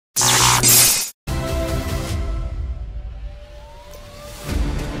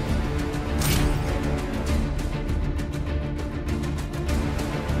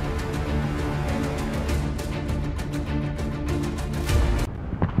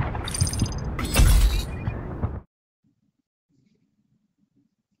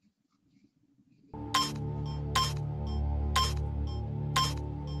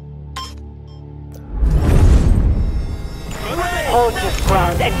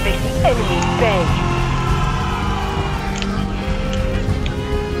and face the enemy's bench.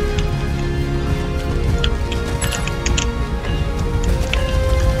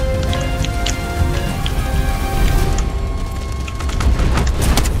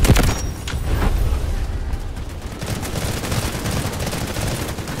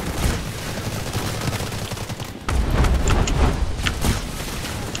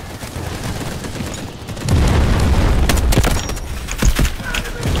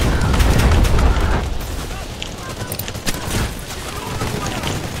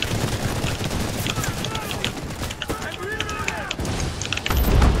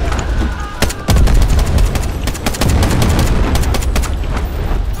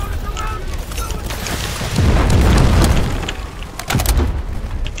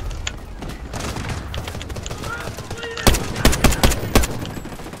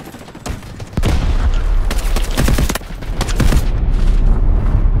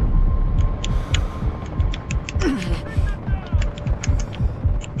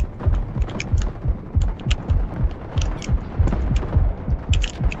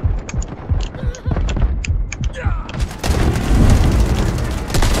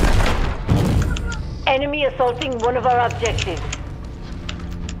 Enemy assaulting one of our objectives.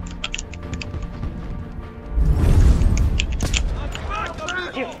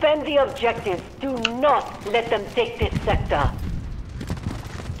 Defend the objectives. Do not let them take this sector.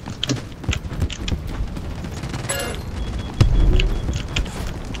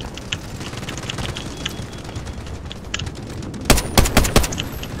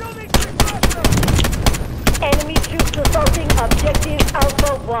 Enemy troops assaulting objective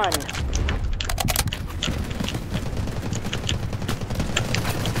Alpha 1.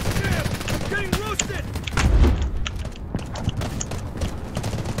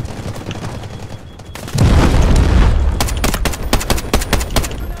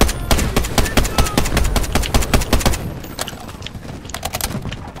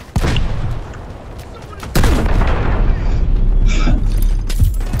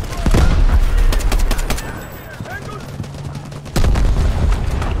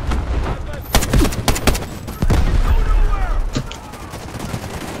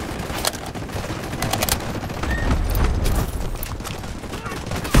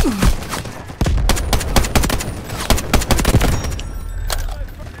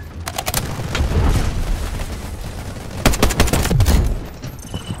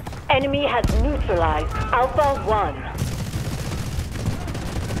 Enemy has neutralized Alpha 1.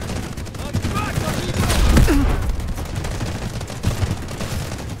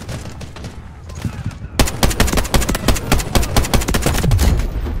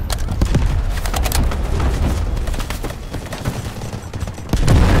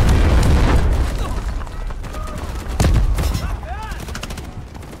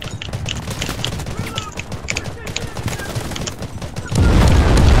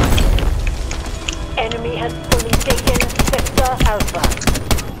 Enemy has fully taken Sector Alpha.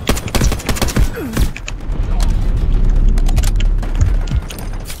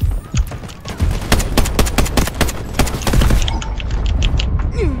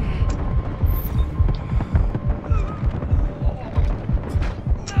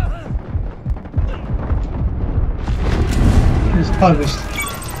 Jest published.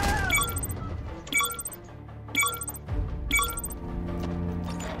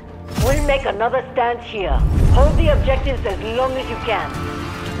 We'll make another stand here. Hold the objectives as long as you can.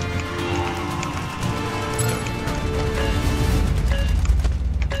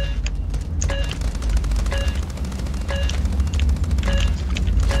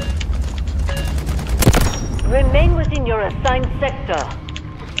 Remain within your assigned sector.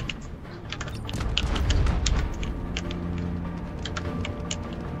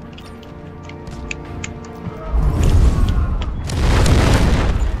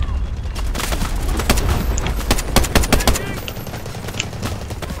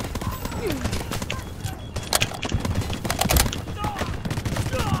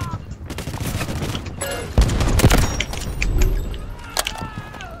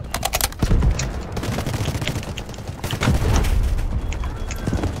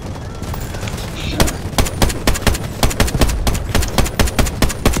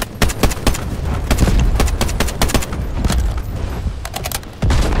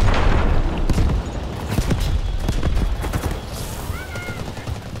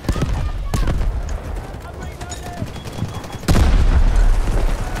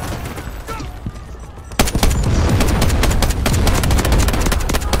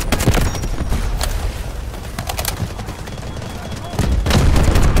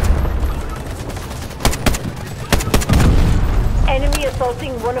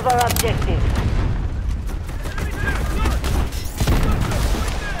 assaulting one of our objectives.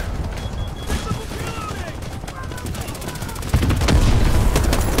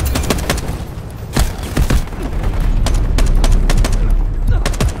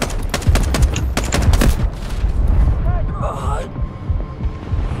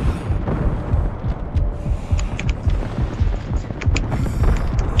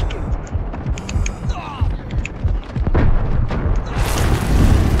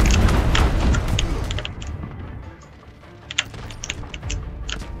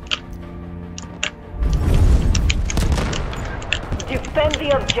 Defend the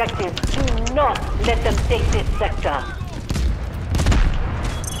objective. Do not let them take this sector.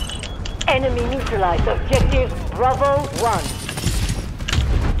 Enemy neutralized. Objective Bravo 1.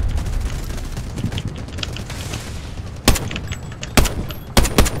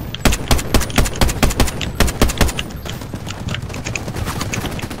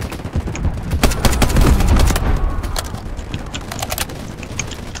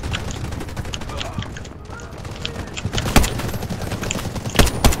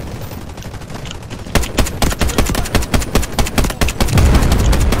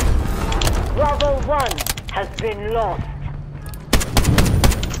 Bravo 1 has been lost.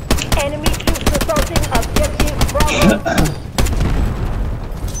 Enemy troops assaulting objective Bravo.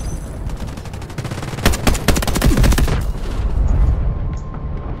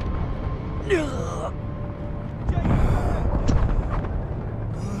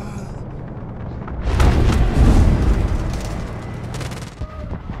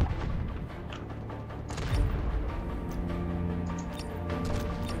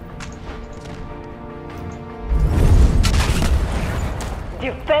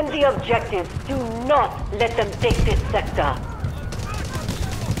 Defend the objectives. Do not let them take this sector.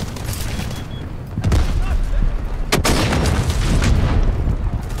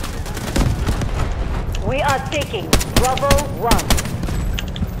 We are taking Bravo 1.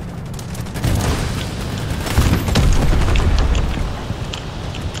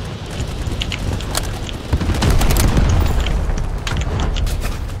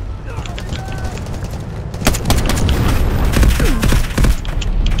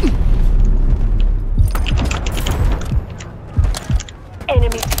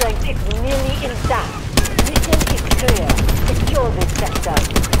 Enemy strength is nearly intact. Mission is clear. Secure this sector.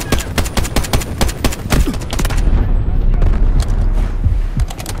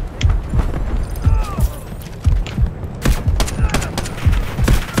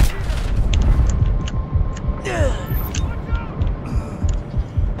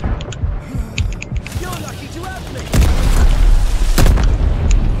 You're lucky to have me.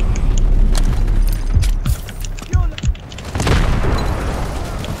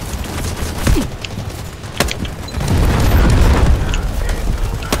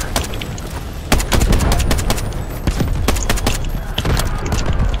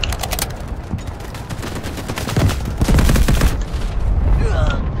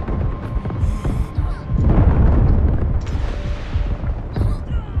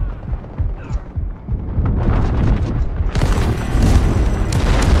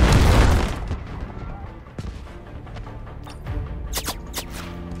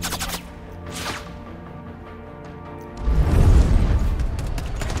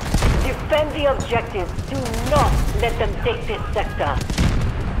 Defend the objectives. Do not let them take this sector.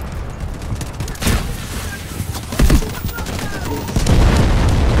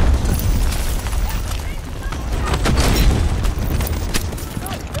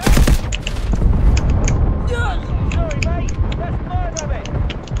 Sorry, mate. That's my rabbit.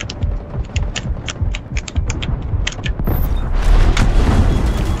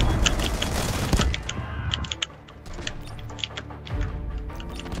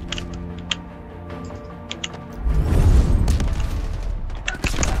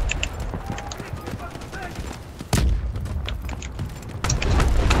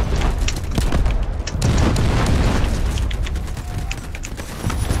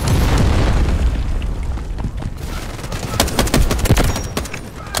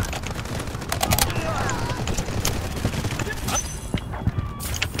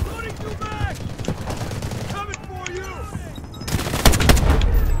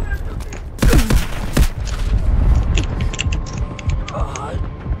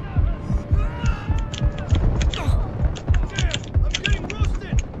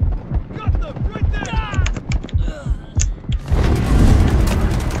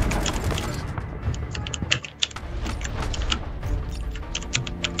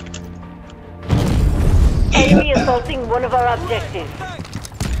 Enemy assaulting one of our objectives.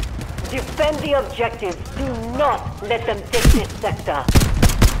 Defend the objectives. Do not let them take this sector.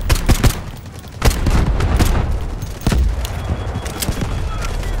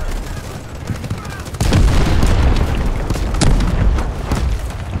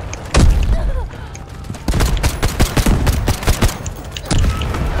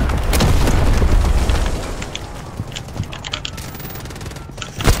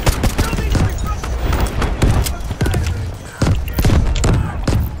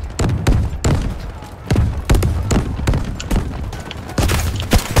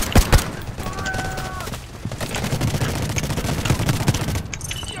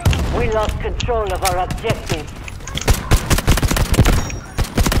 We lost control of our objectives.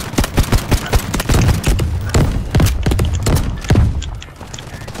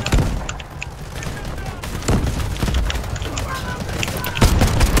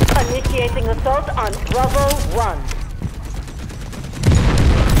 Initiating assault on Bravo 1.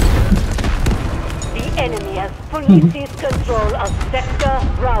 The enemy has fully seized control of Sector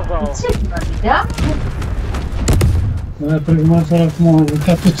Bravo. Prima sarà come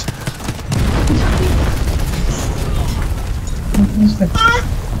capito.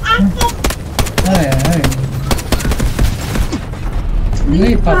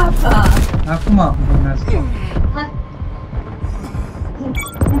 Ini papa. Aku mau mas.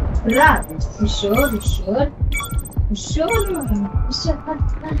 Bravo, sure.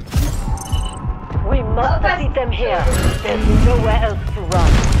 We must defeat them here. There's nowhere else to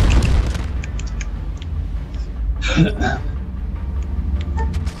run.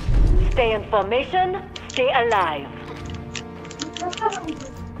 Stay in formation, stay alive.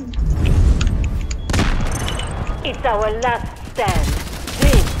 It's our last stand.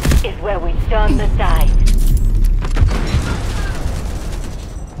 This is where we turn the tide.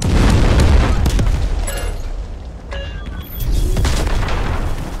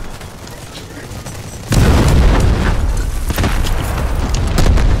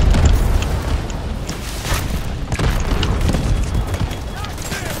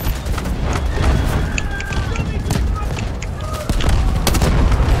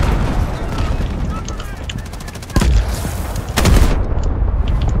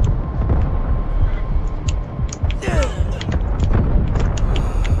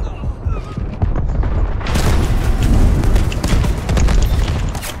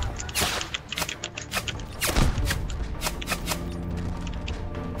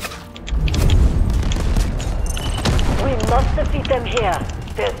 Must defeat them here.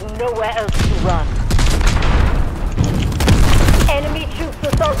 There's nowhere else to run. Enemy troops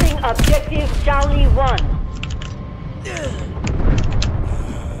assaulting objective Charlie 1.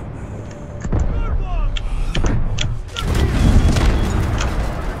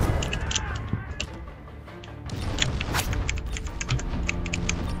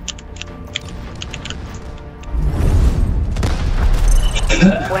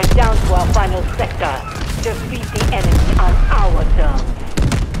 We're down to our final sector. Defeat the enemy on our terms.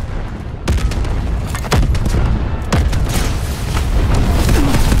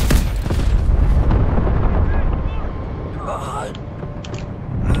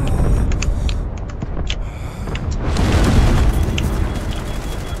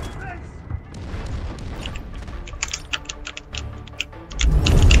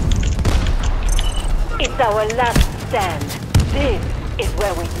 It's our last stand. This is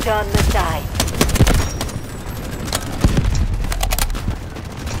where we turn the tide.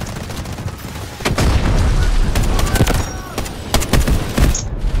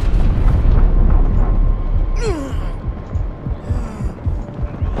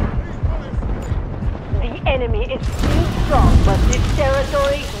 The enemy is still strong, but this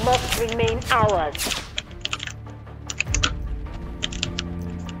territory must remain ours.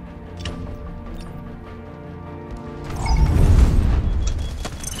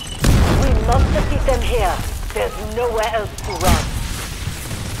 Must defeat them here. There's nowhere else to run.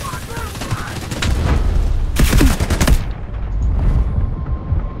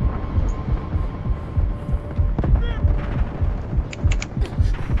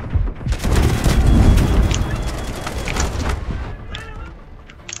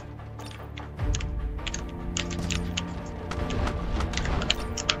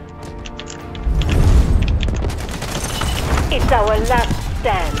 It's our last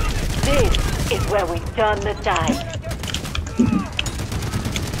stand. This is where we turn the tide.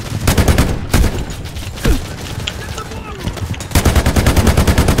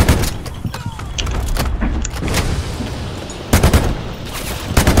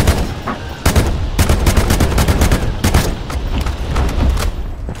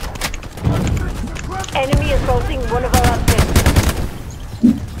 Enemy assaulting one of our objectives.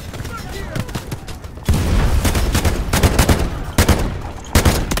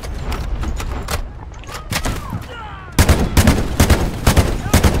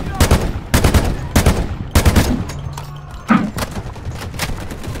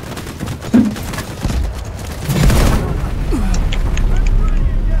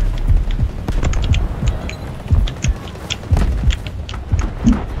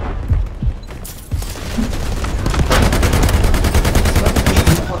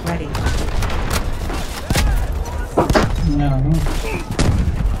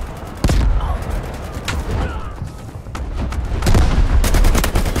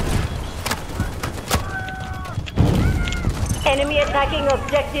 attacking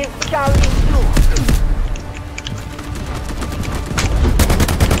objective Charlie 2.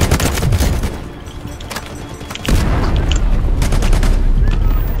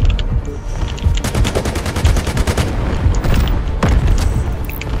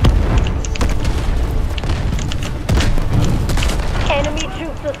 Enemy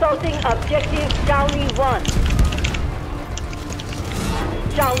troops assaulting objective Charlie 1.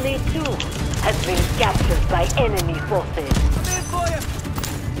 Charlie 2 has been captured by enemy forces. I'm in for you.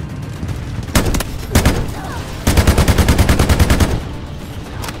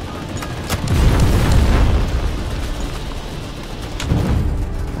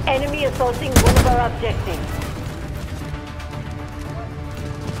 Enemy assaulting one of our objectives.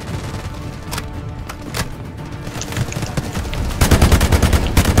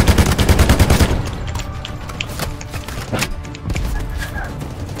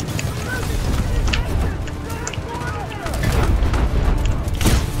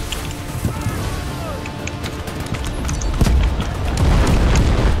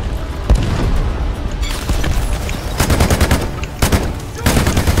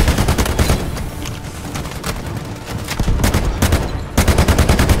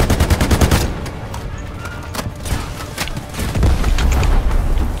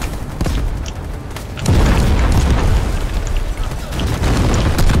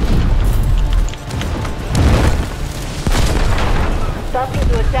 Starting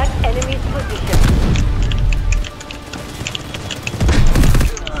to attack enemy's position.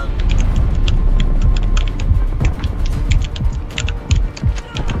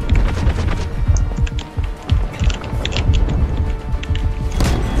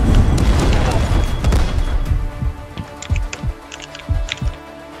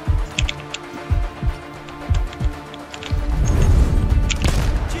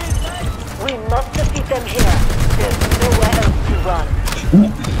 We must defeat them here. There's nowhere else to run.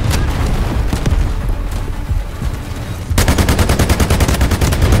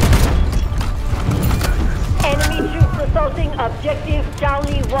 Enemy troops assaulting objective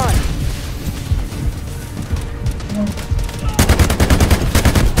Charlie 1.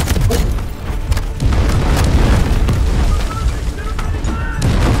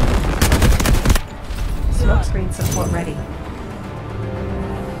 Smokescreen support ready.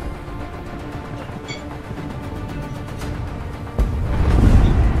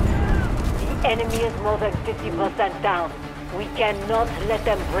 The enemy is more than 50% down. We cannot let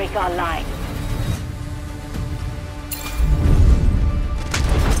them break our line.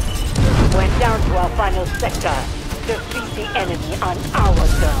 We're down to our final sector. Defeat the enemy on our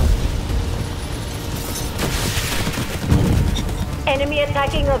terms. Enemy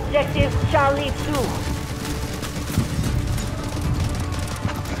attacking objective Charlie 2.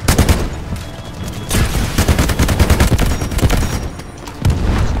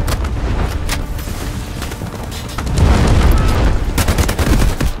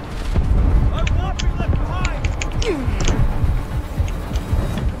 I'm warping left behind.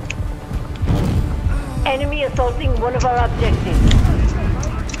 Enemy assaulting one of our objectives.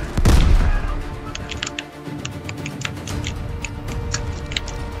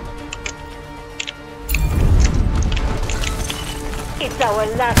 It's our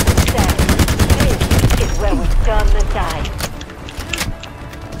last stand. This is where we turn the tide.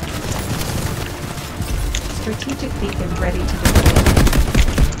 Strategic beacon ready to deploy.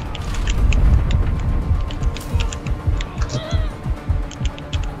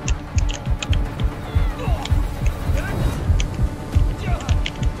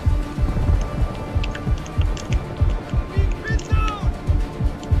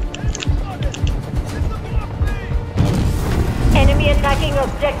 Enemy attacking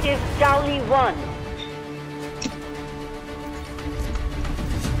objective Charlie 1.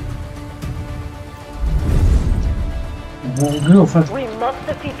 Grovt. We must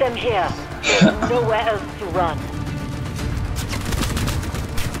defeat them here. There's nowhere else to run.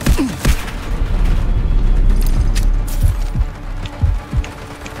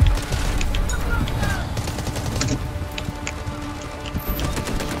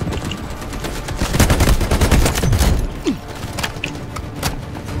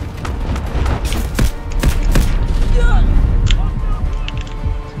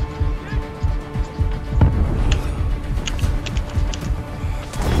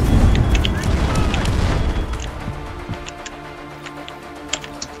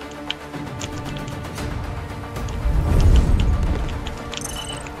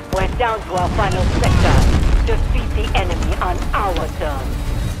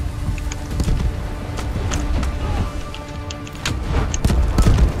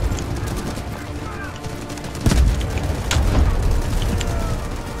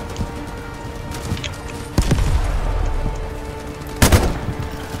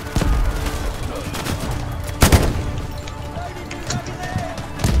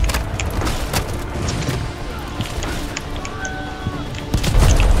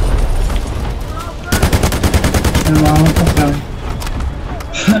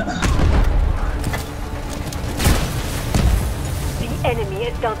 The enemy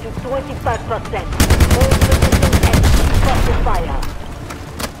is down to 25%. Hold position and keep up the fire.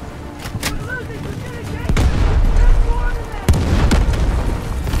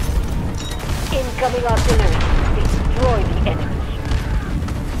 Incoming artillery. Destroy the enemy.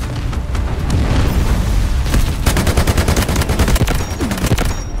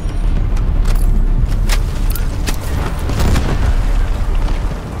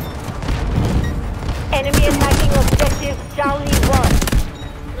 Enemy attacking objective Charlie 1.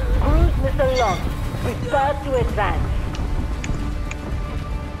 Cruise missile launched. Prepare to advance.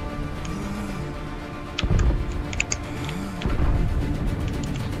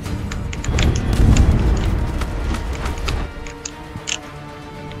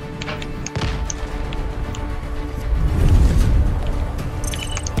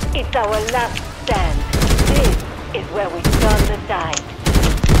 It's our last stand. This is where we turn the tide.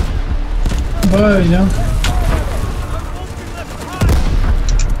 Ouais, viens.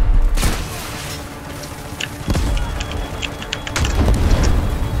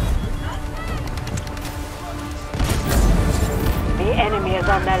 The enemy is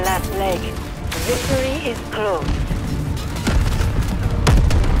on their last leg. Victory is close.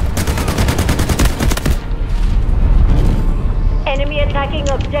 Enemy attacking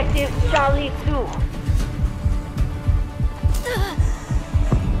objective Charlie 2.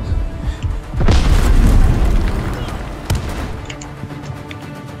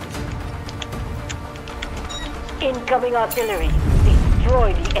 Incoming artillery.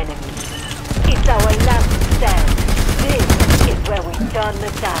 Destroy the enemy. It's our last stand. This is where we turn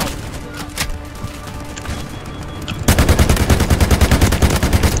the tide.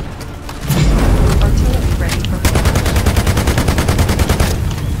 Artillery ready for fire.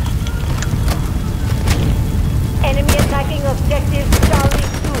 Enemy attacking objective Charlie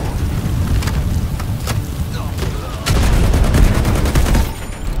 2.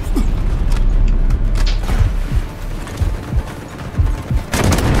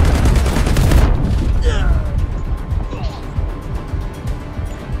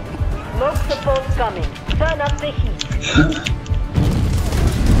 Smoke support coming. Turn up the heat.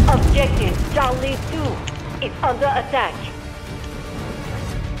 Objective Charlie 2 is under attack.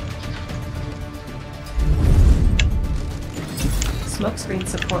 Smokescreen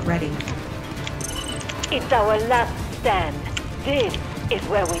support ready. It's our last stand. This is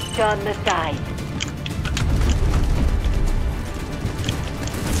where we turn the tide.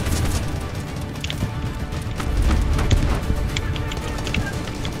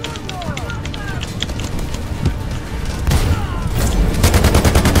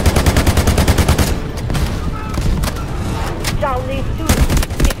 Charlie 2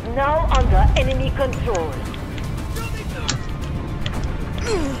 is now under enemy control.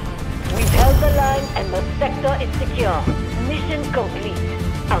 We've held the line and the sector is secure. Mission complete.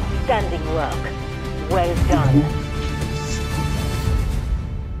 Outstanding work. Well done.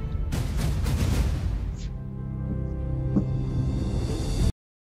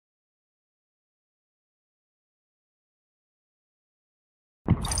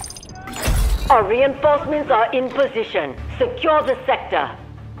 Our reinforcements are in position. Secure the sector.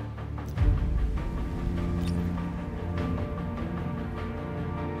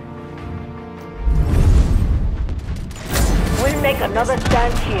 We'll make another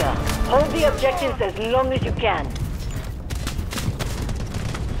stand here. Hold the objectives as long as you can.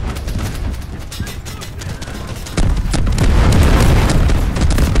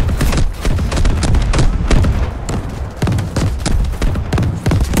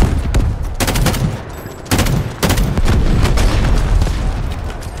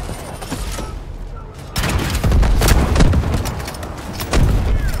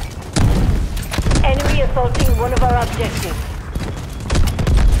 Enemy assaulting one of our objectives.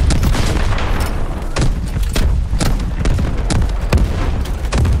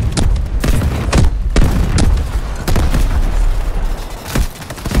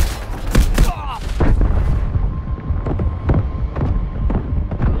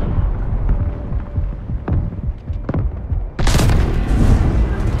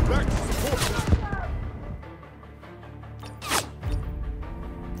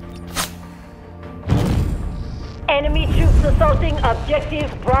 Enemy troops assaulting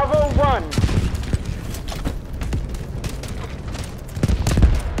objective Bravo 1.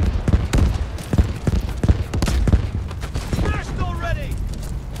 Smashed already!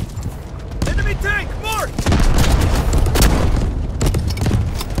 Enemy tank, marked!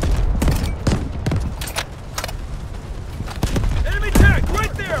 Enemy tank,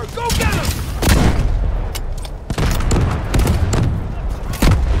 right there! Go get him!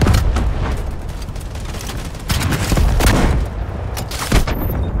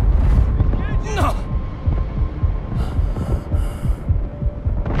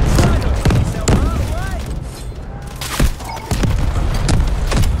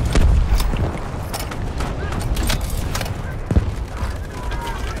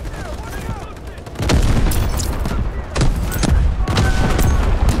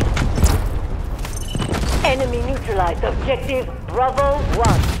 Objective Bravo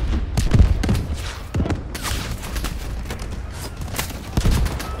 1.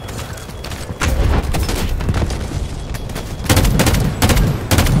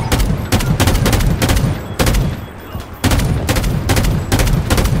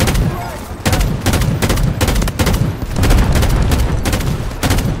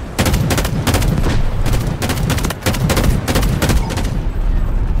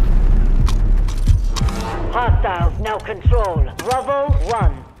 Hostiles now control Bravo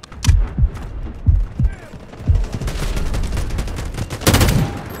 1.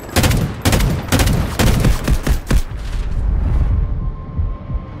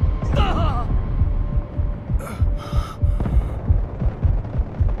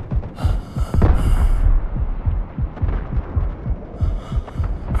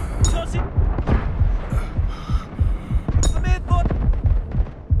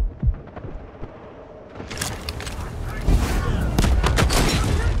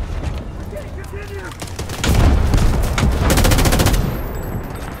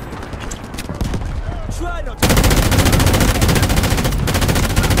 Try not to.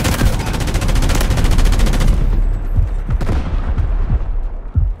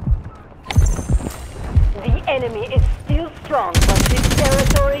 The enemy is still strong, but this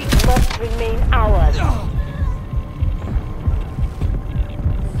territory must remain ours.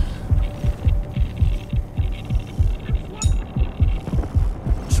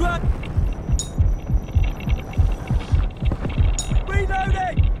 Try.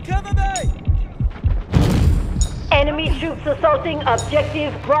 Reloading! Cover me! Enemy troops assaulting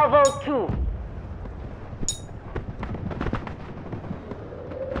Objective Bravo 2.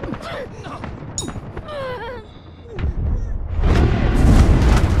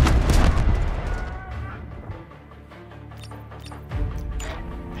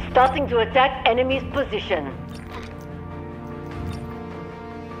 Starting to attack enemy's position.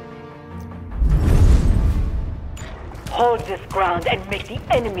 Hold this ground and make the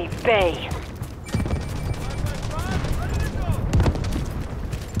enemy pay.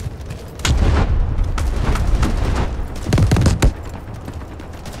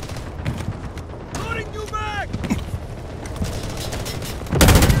 Loading you back!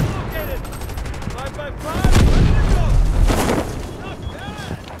 Located! 555, ready to go! Not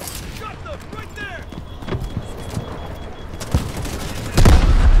bad! Got them right there!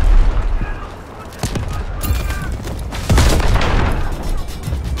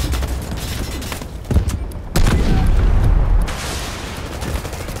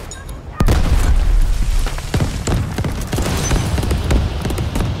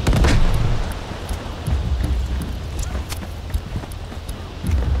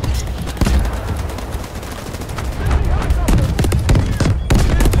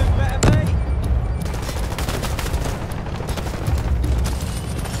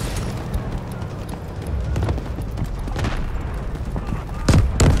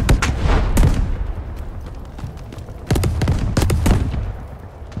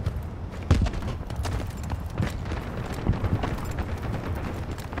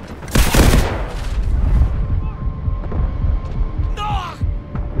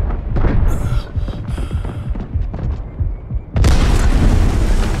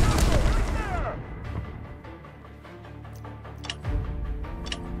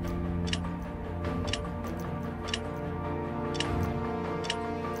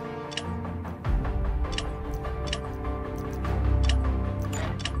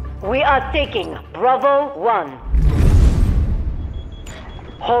 We are taking Bravo 1.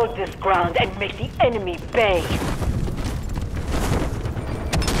 Hold this ground and make the enemy pay.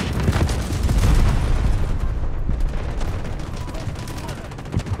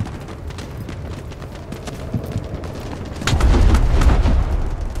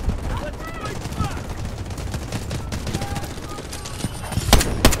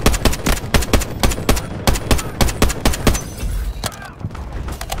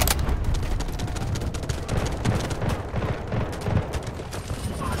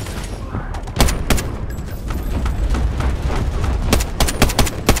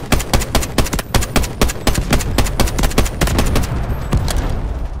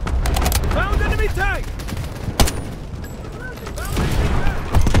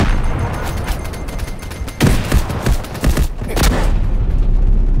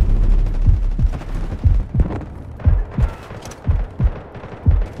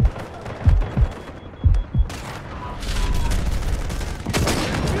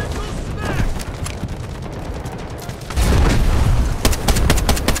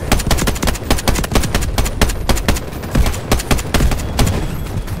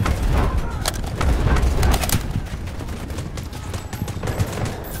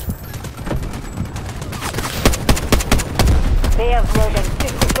 have more than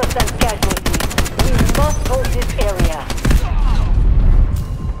 50% casualties. We must hold this area.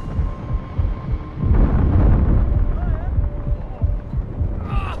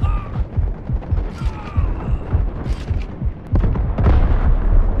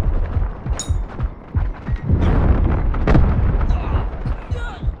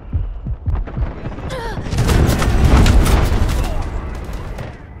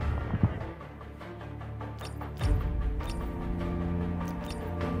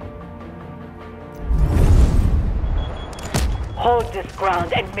 Hold this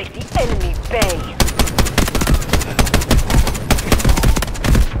ground and make the enemy pay.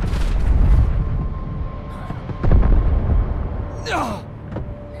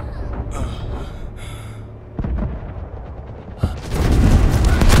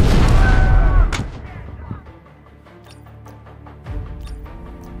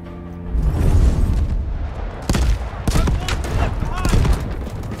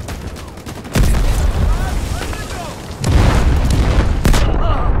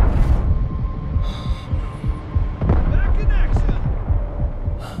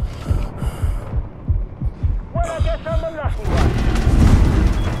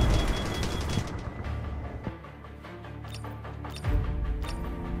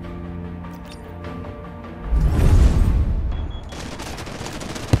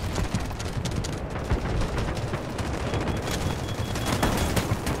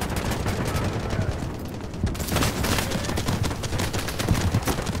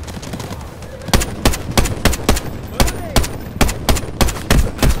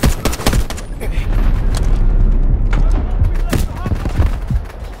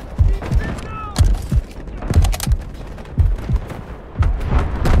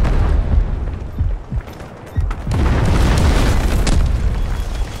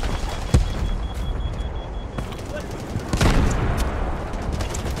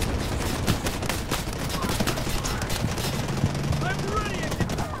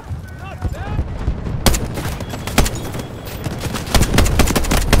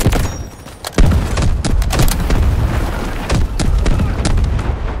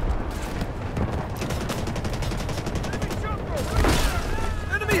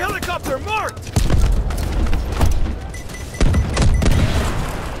 Helicopter marked!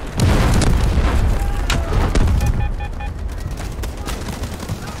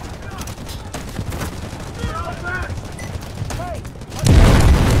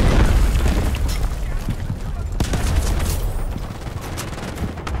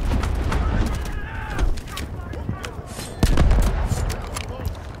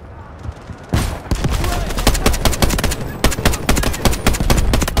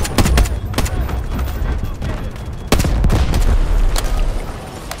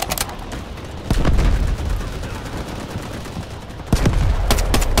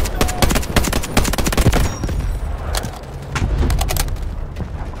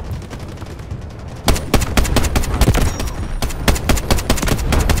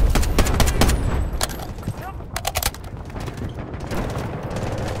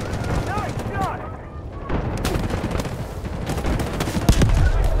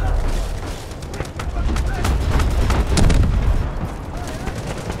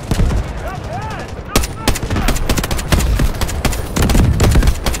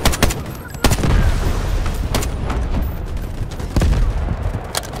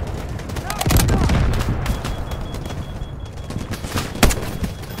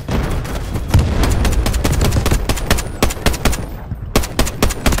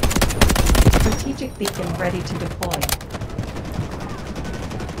 Strategic beacon ready to deploy.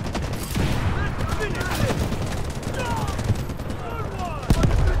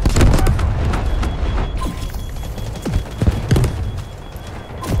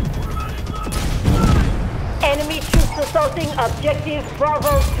 Enemy troops assaulting objective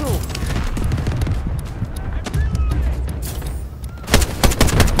Bravo 2.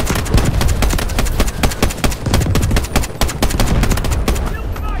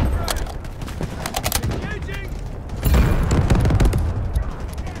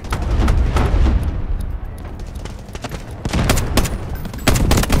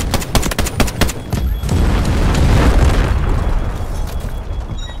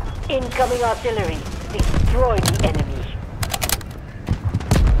 Incoming artillery. Destroy the enemy.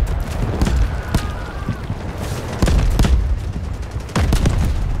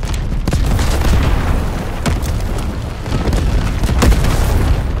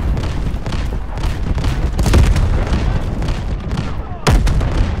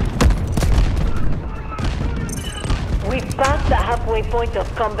 We've passed the halfway point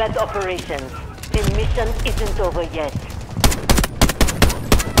of combat operations. The mission isn't over yet.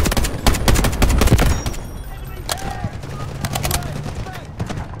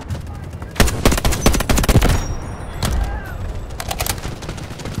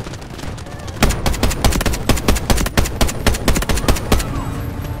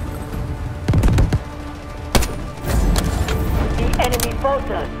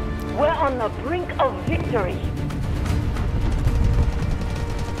 the brink of victory.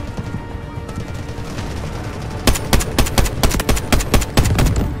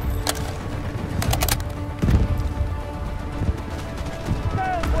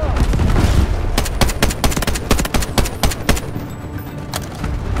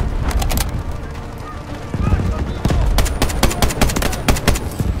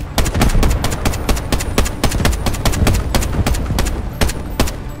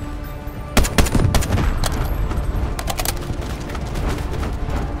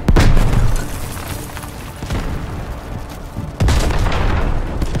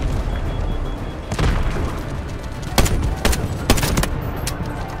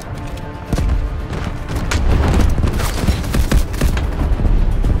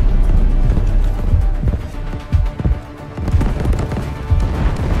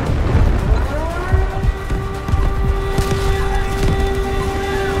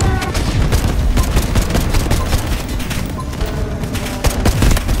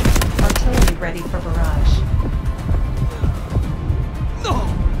 Ready for barrage.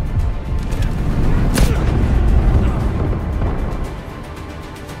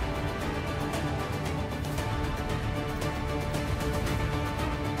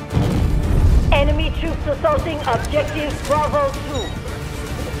 Enemy troops assaulting objective Bravo 2.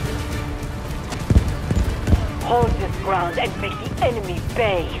 Hold this ground and make the enemy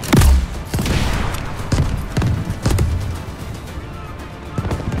pay.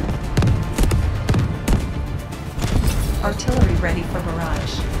 Artillery ready for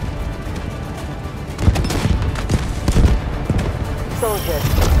barrage. Soldiers,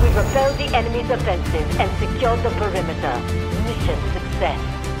 we've repelled the enemy's offensive and secured the perimeter. Mission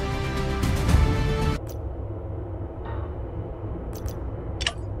success.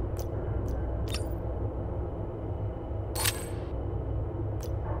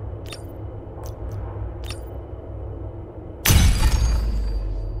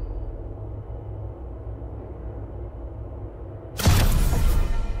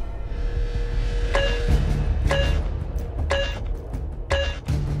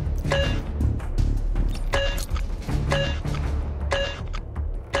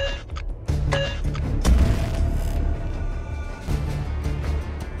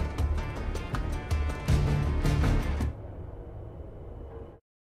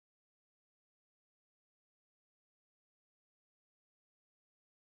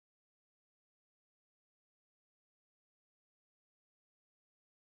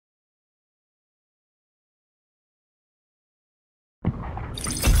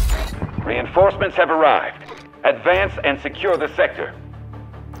 Reinforcements have arrived. Advance and secure the sector.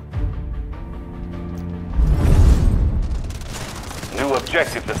 New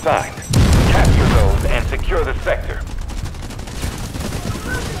objectives assigned. Capture those and secure the sector.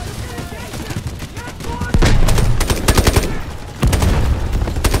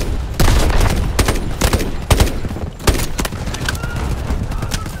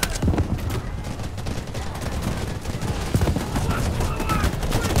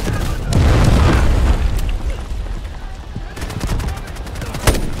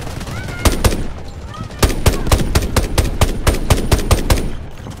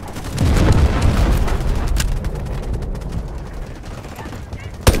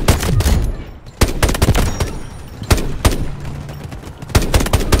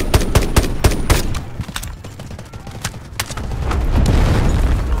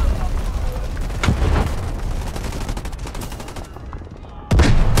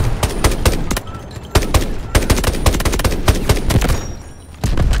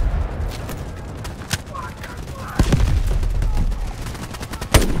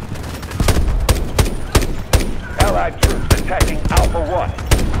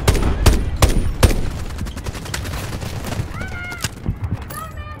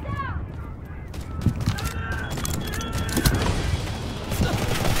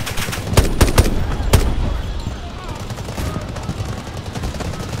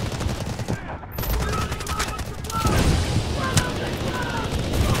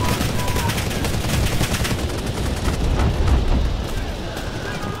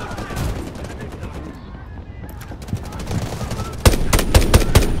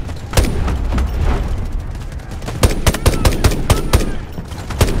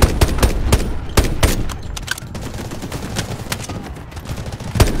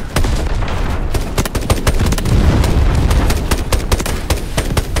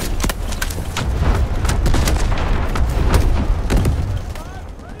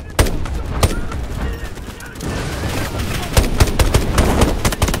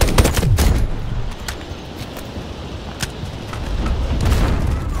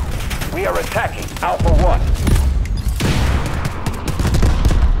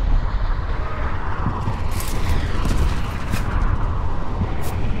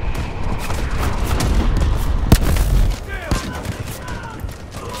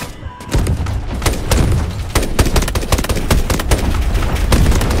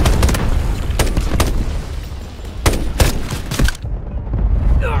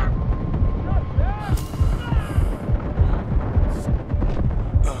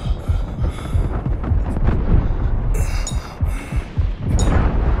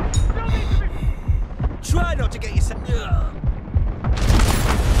 to get yourself.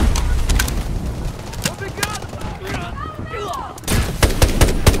 What we got?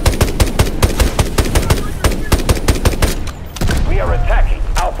 We are attacking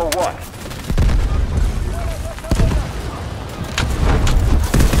Alpha 1.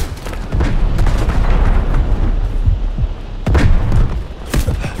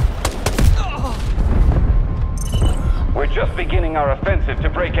 We're just beginning our offensive to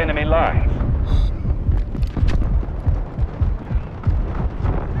break enemy lines.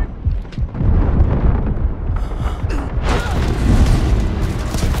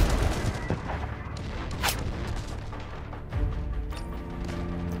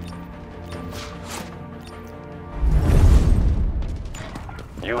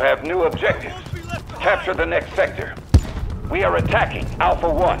 You have new objectives. Capture the next sector. We are attacking Alpha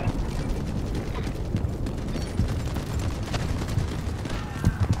 1.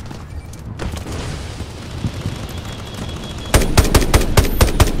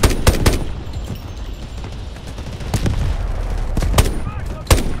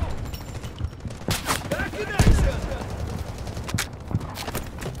 Back in action!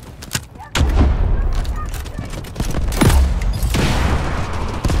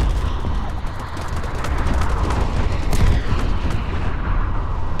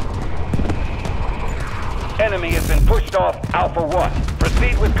 Enemy has been pushed off Alpha 1.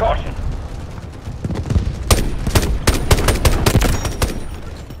 Proceed with caution.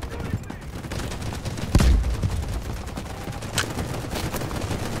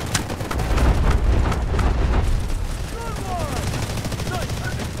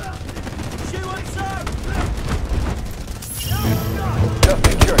 She wants up! Just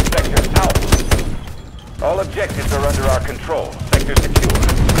secure Sector Alpha. All objectives are under our control. Sector secure.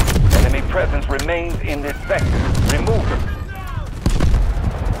 Enemy presence remains in this sector. Remove them.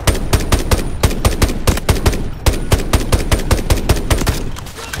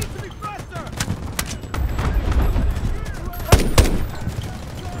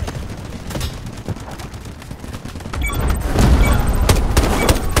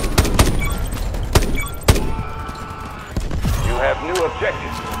 You have new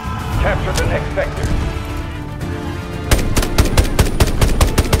objectives. Capture the next sector.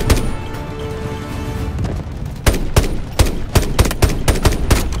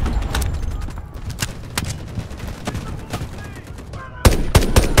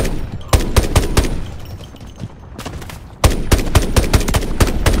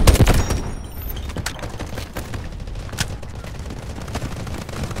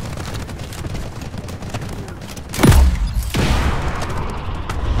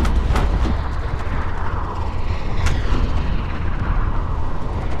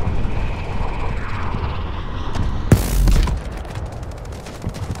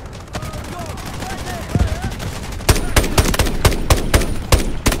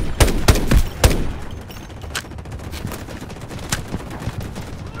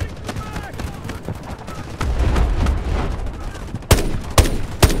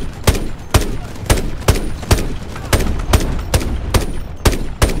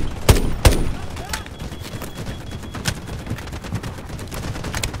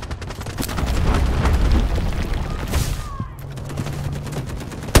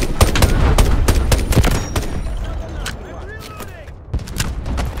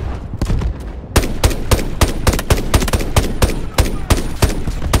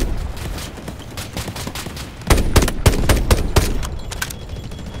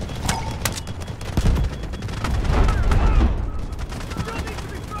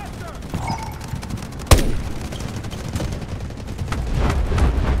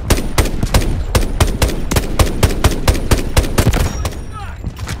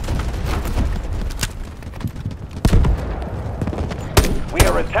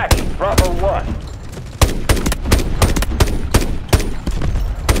 Attacking Bravo 1.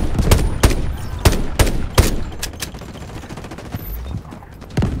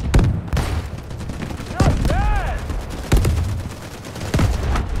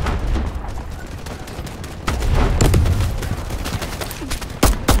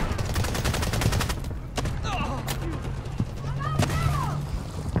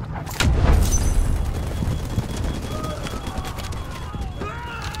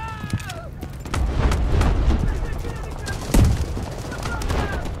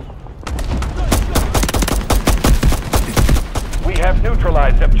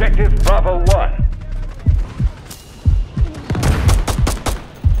 Neutralized objective Bravo 1.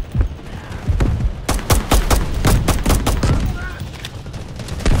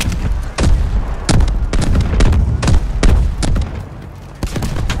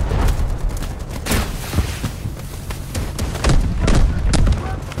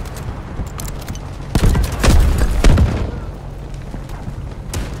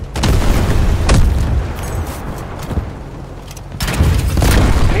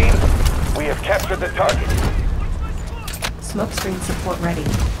 Capture the target. Smokescreen support ready.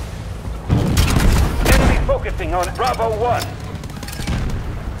 Enemy focusing on Bravo 1.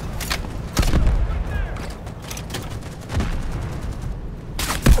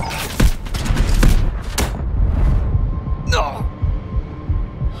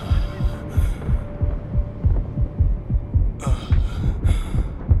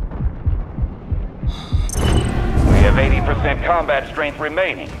 We have 80% combat strength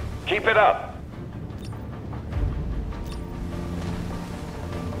remaining. Keep it up.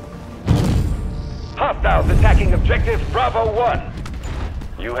 Hostiles attacking objective Bravo 1.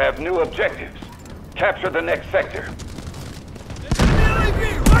 You have new objectives. Capture the next sector.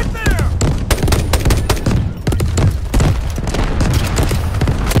 UAV right there!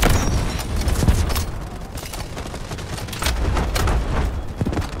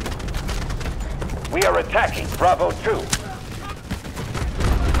 We are attacking Bravo 2.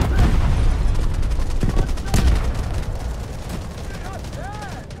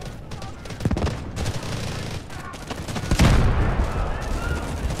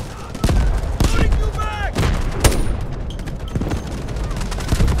 Putting you back!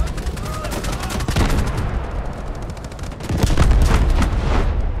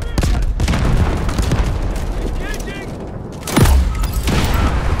 Engaging!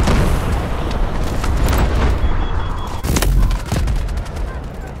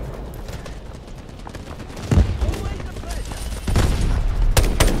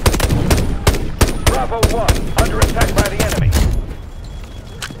 Bravo 1, under attack by the enemy.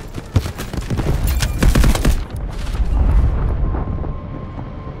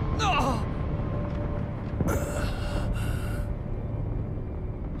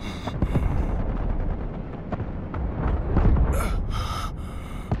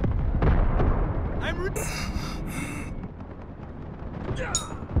 I'm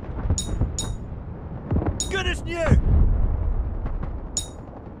good as new!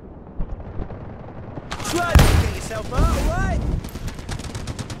 Try to get yourself out, alright?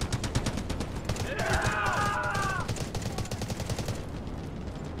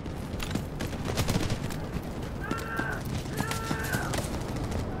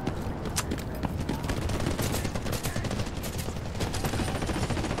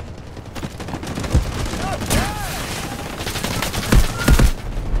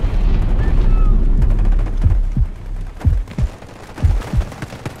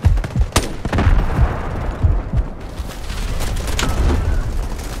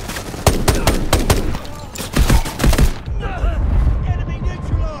 Enemy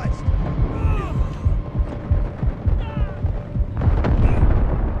neutralized!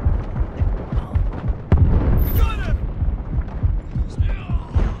 Got him!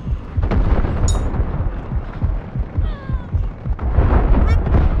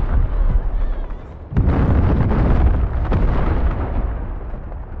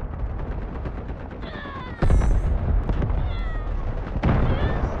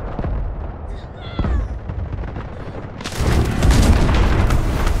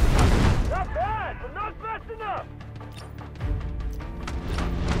 Not bad, but not fast enough!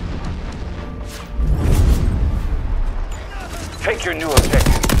 Take your new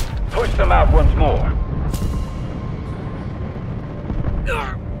objective. Push them out once more.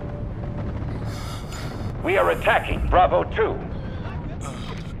 We are attacking Bravo 2.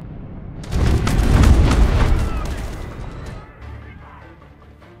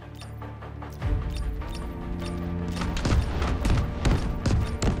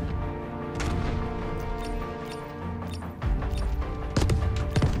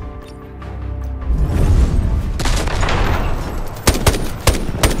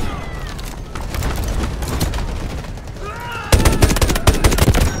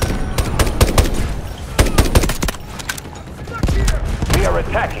 We are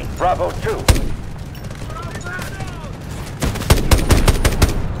attacking Bravo 2.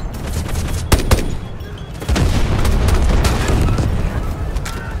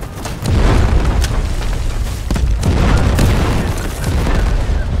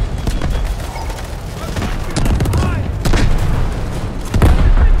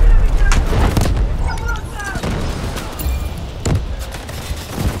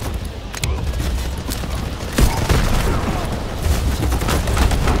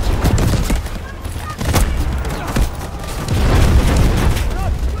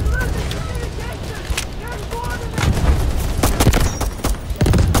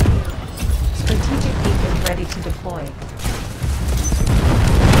 Strategic beacon ready to deploy.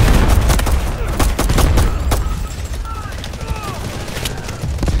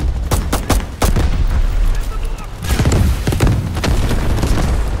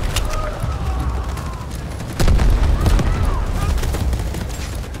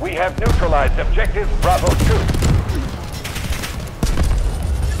 have neutralized objective Bravo 2.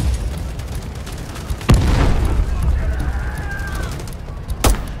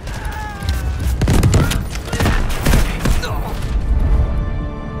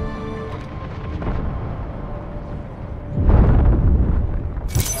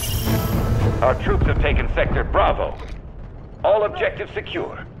 Our troops have taken Sector Bravo. All objectives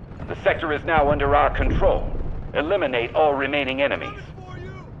secure. The sector is now under our control. Eliminate all remaining enemies. For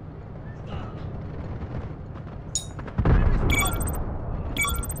you!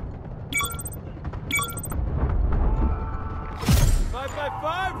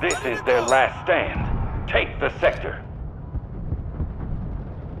 5x5! This is their last stand. Take the sector.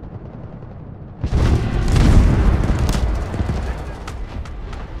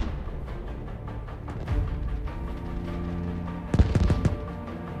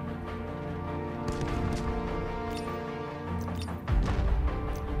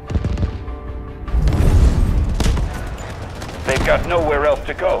 They've got nowhere else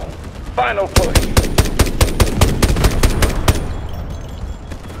to go. Final push.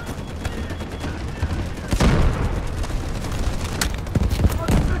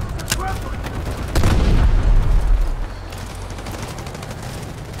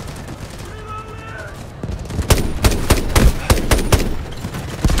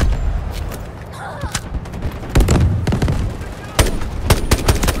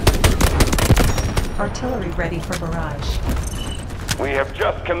 Artillery ready for barrage. We have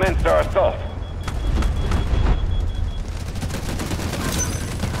just commenced our assault.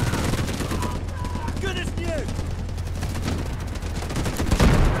 Goodness you!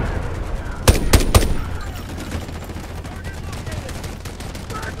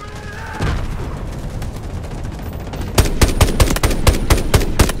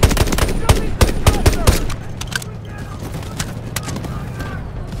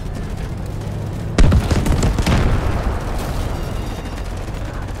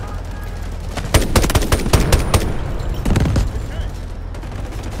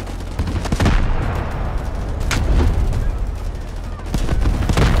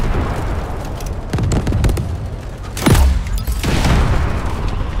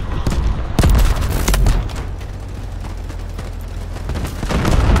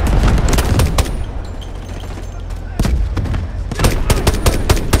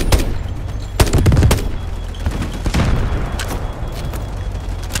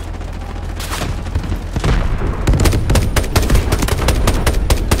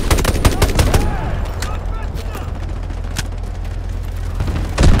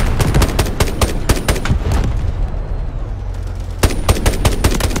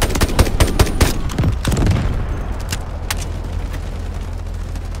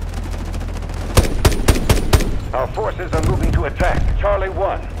 Our forces are moving to attack Charlie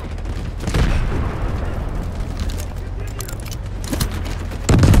 1.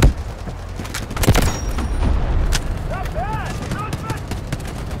 Not bad! Not bad!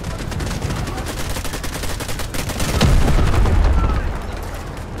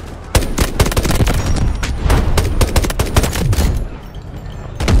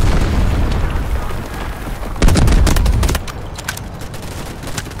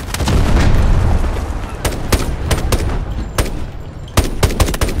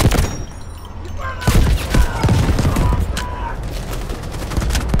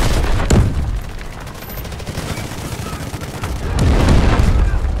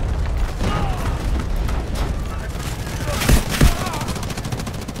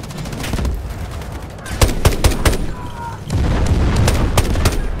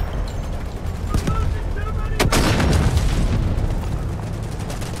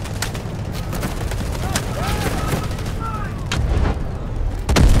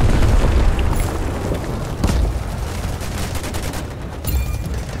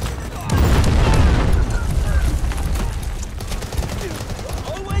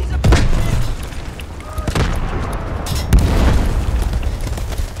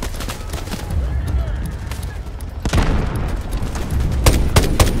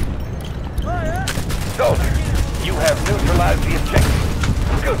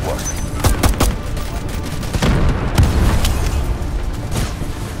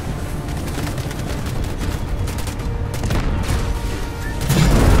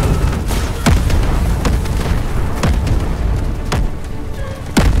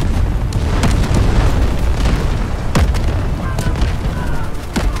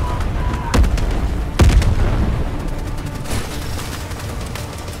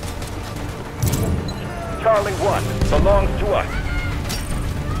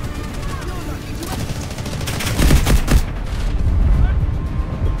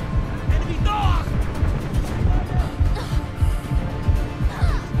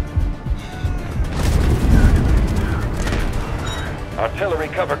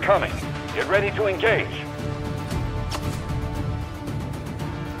 Artillery cover coming. Get ready to engage.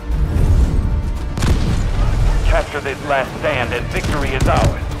 Capture this last stand and victory is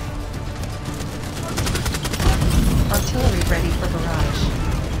ours. Artillery ready for barrage.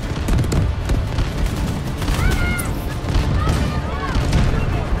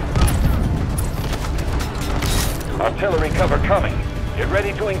 Artillery cover coming. Get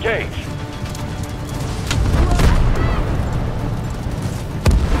ready to engage.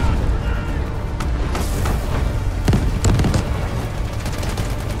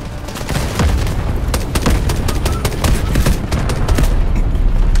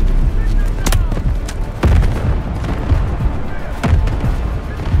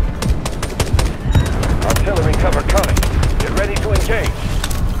 Artillery cover coming. Get ready to engage.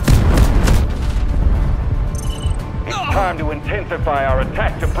 Time to intensify our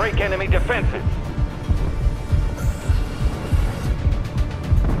attack to break enemy defenses.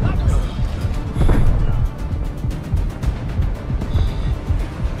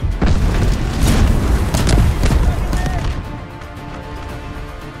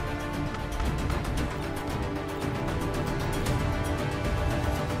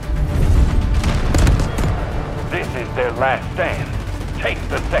 This is their last stand. Take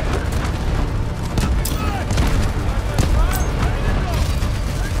the sector.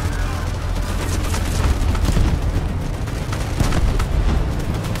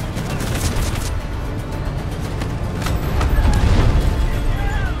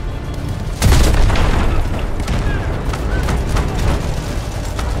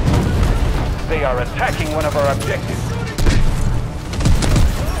 They are attacking one of our objectives.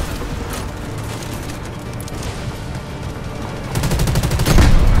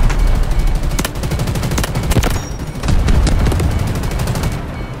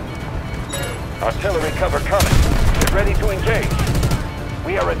 Artillery cover coming. Get ready to engage.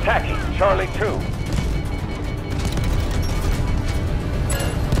 We are attacking Charlie 2.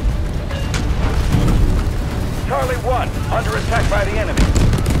 Charlie 1, under attack by the enemy.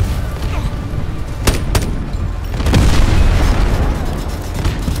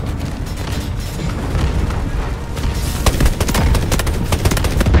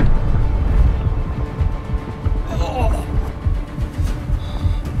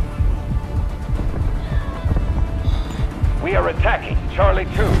 We are attacking Charlie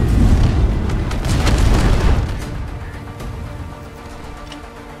 2.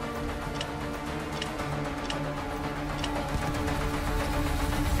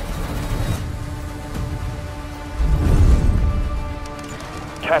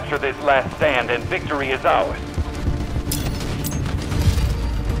 Capture this last stand and victory is ours.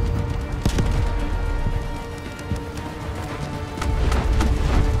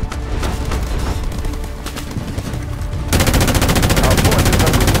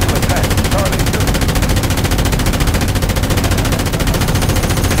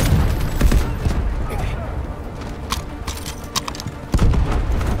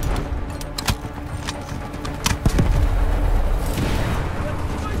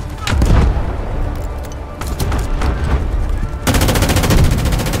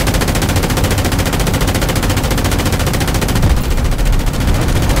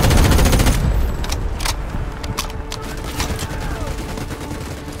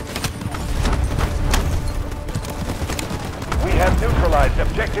 Have neutralized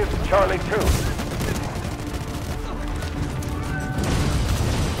objective Charlie 2.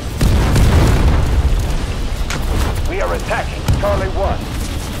 We are attacking Charlie 1.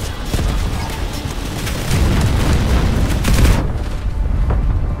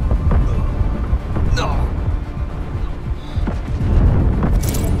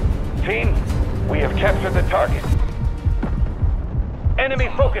 Team, we have captured the target. Enemy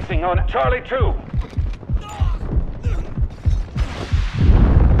focusing on Charlie 2.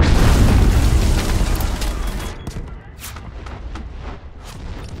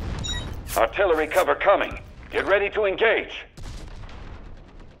 Artillery cover coming. Get ready to engage.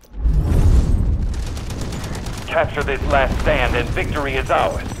 Capture this last stand and victory is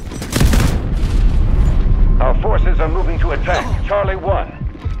ours. Our forces are moving to attack Charlie 1.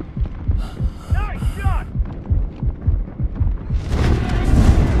 Nice shot!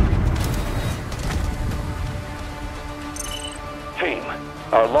 Team,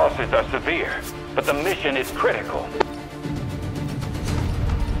 our losses are severe, but the mission is critical.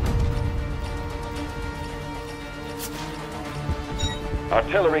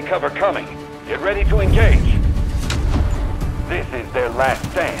 Artillery cover coming. Get ready to engage. This is their last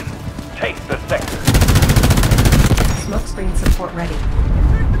stand. Take the sector. Smokescreen support ready.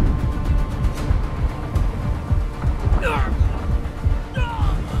 No!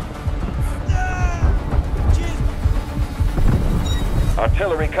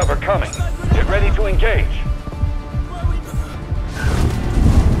 artillery cover coming. Get ready to engage.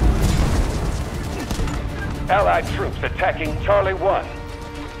 Allied troops attacking Charlie 1.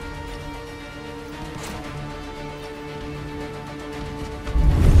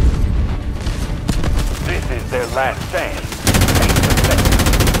 This is their last stand. Take the sector.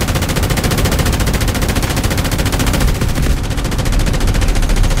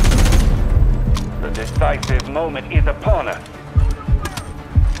 The decisive moment is upon us.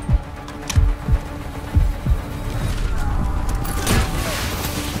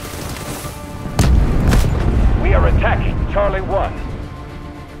 We are attacking Charlie 1.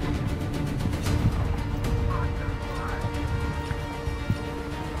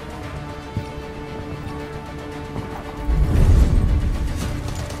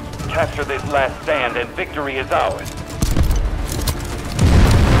 Capture this last stand and victory is ours.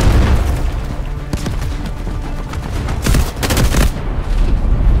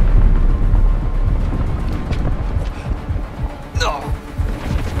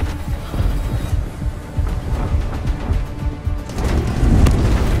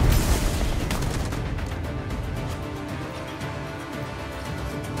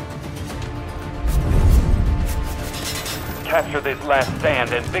 Capture this last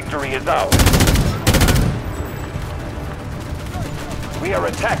stand and victory is ours. We are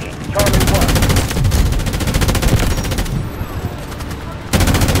attacking Charlie 1.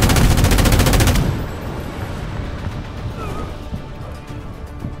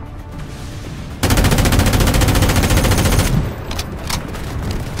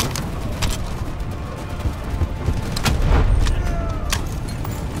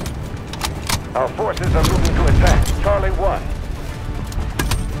 Our forces are moving to attack Charlie 1.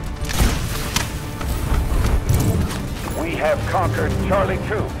 We have conquered Charlie 2.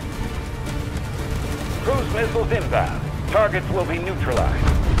 Cruise missiles inbound. Targets will be neutralized.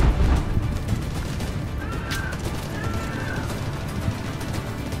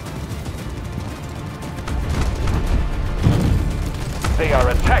 They are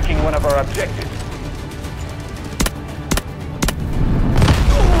attacking one of our objectives.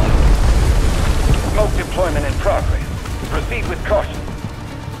 Smoke deployment in progress. Proceed with caution.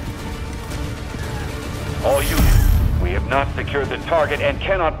 All units, we have not secured the target and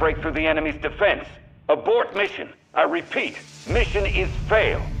cannot break through the enemy's defense. Abort mission. I repeat, mission is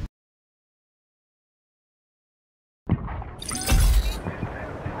failed.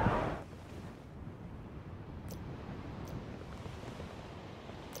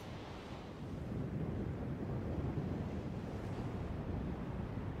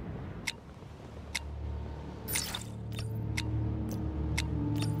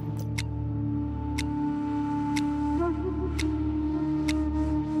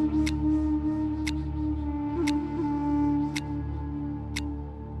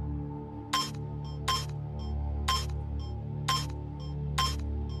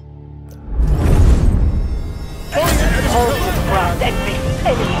 Hold the ground and be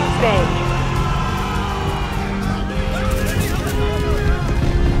enemy banned.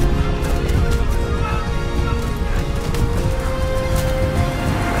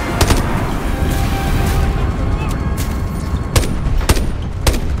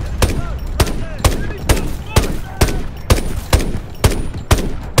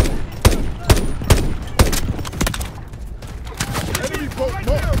 Enemy boat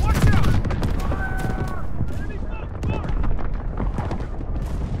marked. Watch out!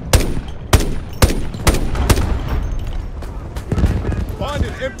 Find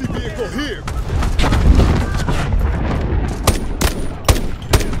an empty vehicle here.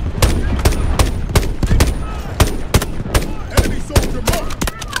 Enemy soldier marked.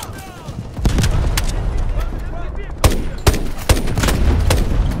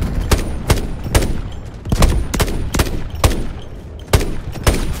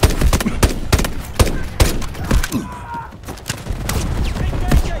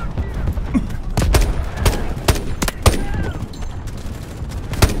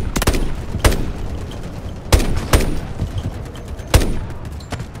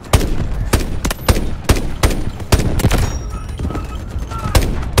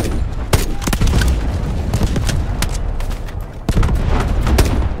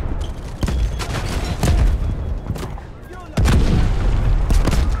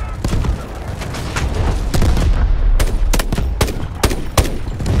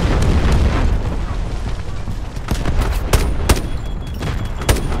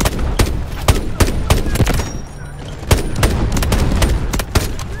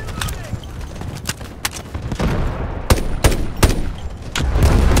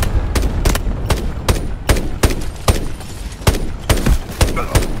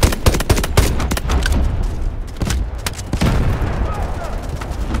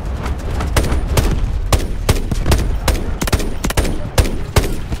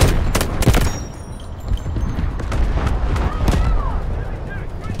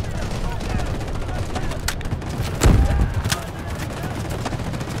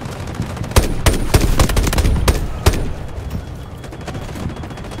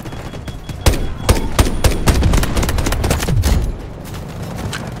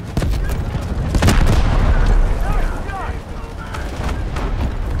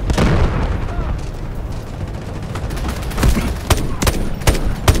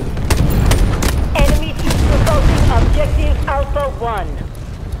 1.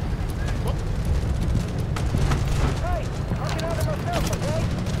 Hey, I'll get out of myself, okay?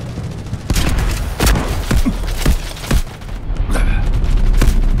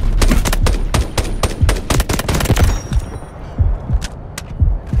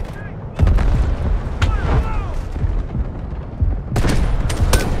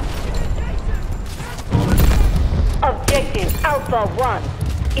 Objective Alpha 1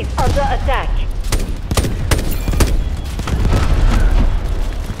 is under attack.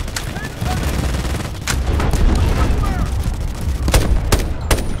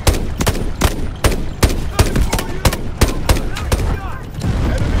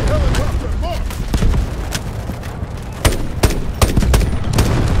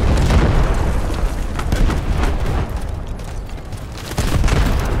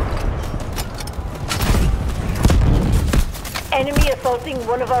 Enemy assaulting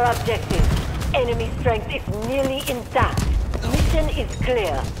one of our objectives. Enemy strength is nearly intact. Mission is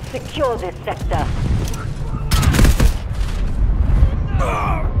clear. Secure this sector.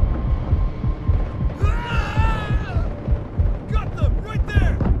 Got them! Right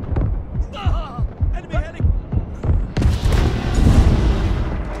there! Enemy heading!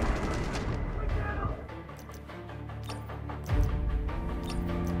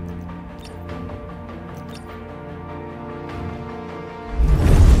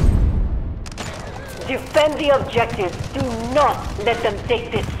 Defend the objectives. Do not let them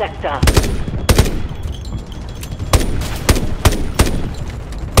take this sector.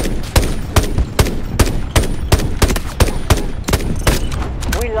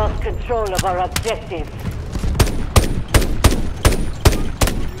 We lost control of our objectives.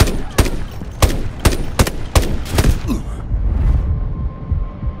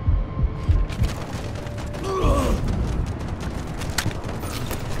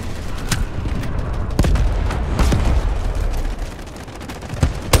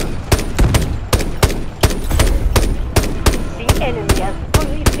 The enemy has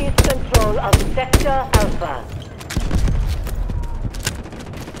fully seized control of Sector Alpha.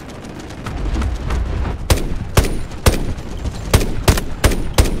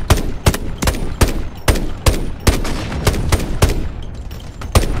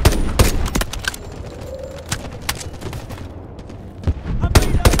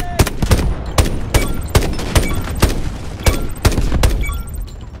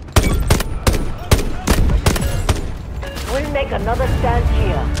 We'll make another stand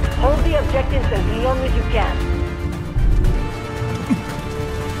here. Hold the objectives as long as you can.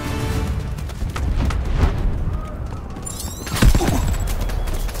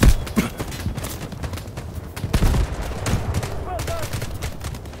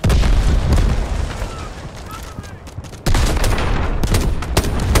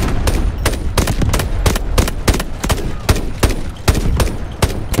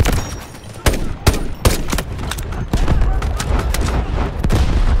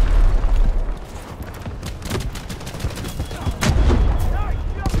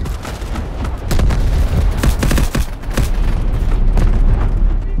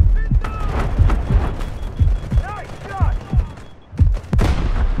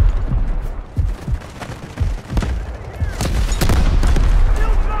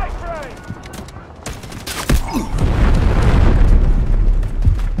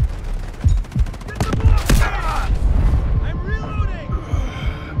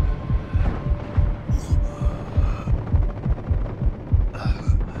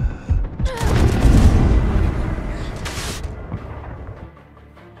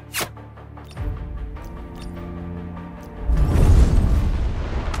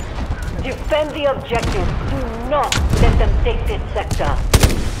 Defend the objectives. Do not let them take this sector.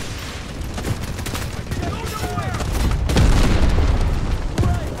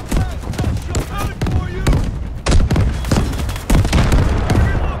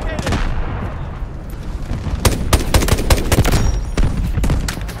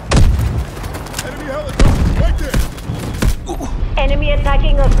 Enemy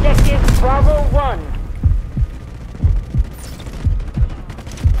attacking objective Bravo 1.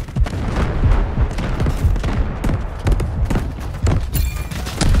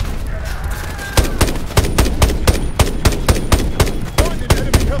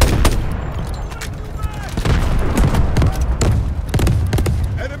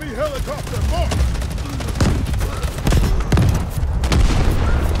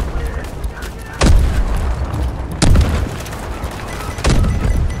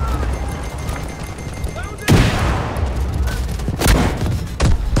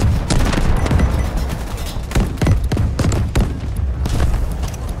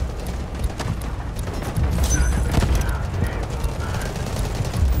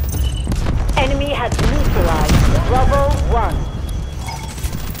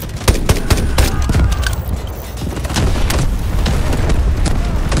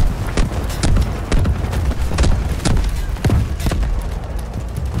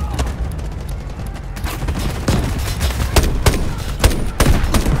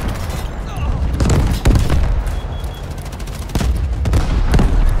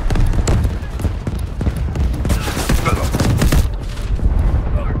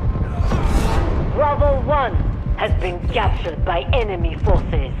 captured by enemy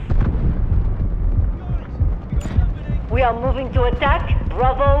forces. We are moving to attack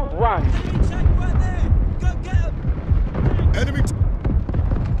Bravo 1. Check right there! Go get him! Enemy.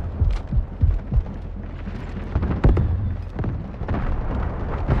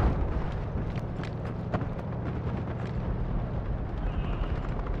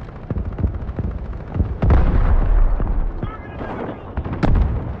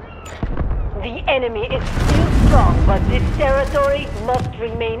 The enemy is still strong, but this territory must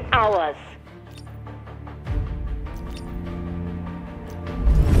remain ours.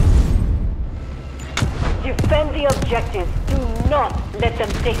 Defend the objectives. Do not let them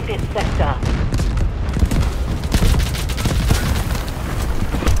take this sector.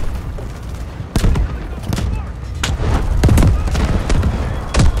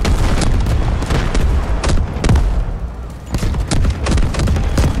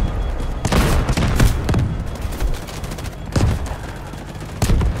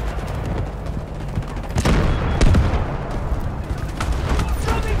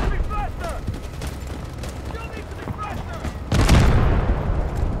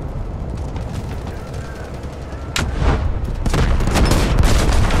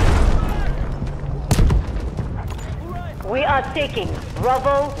 We are taking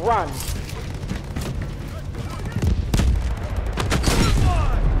Bravo 1.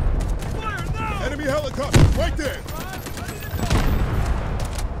 Fire now! Enemy helicopter right there.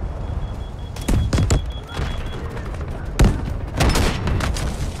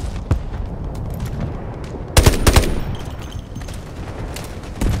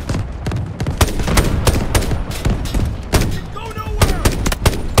 Go nowhere!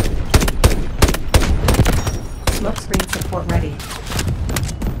 Smoke screen support ready.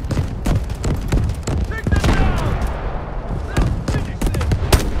 Take them down! Let's finish this!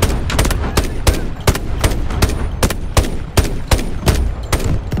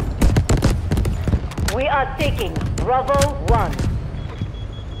 We are taking Bravo 1.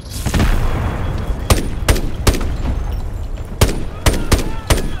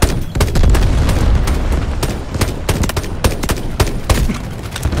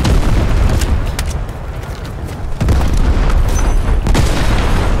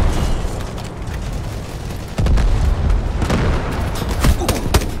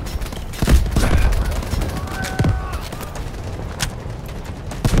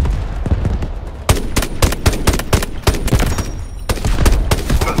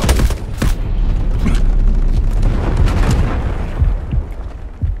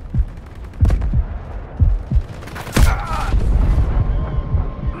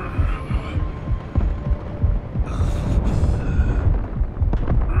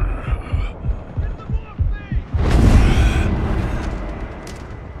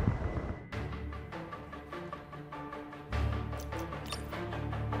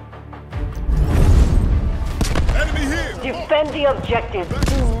 Enemy here. Defend the objectives.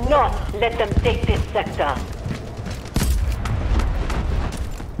 Do not let them take this sector.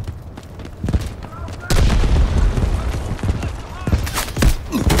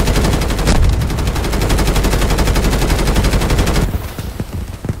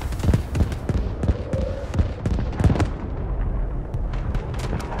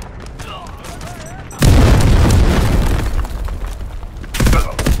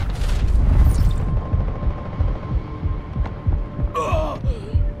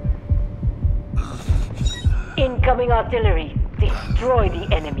 Incoming artillery. Destroy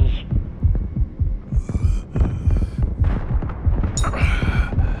the enemy.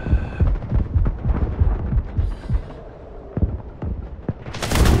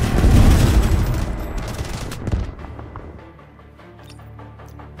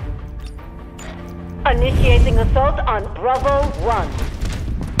 Initiating assault on Bravo 1.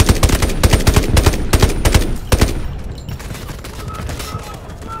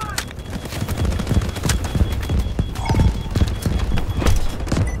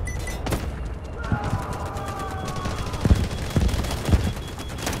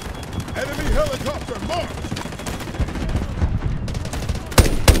 Enemy helicopter marked.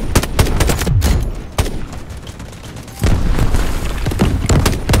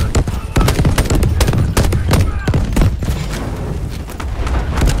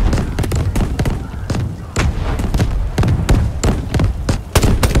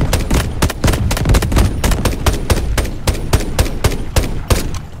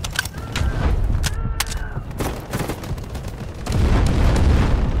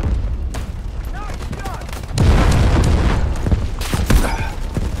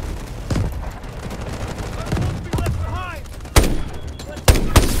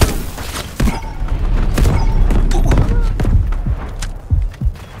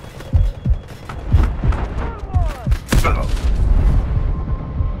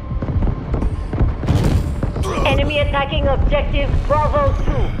 Enemy attacking objective Bravo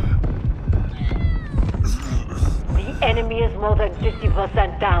 2. The enemy is more than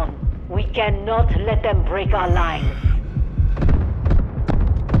 50% down. We cannot let them break our lines.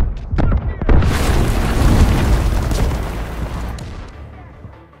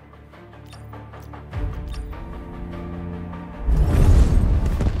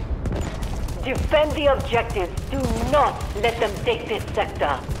 Defend the objectives. Do not let them take this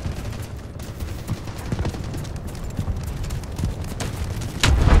sector.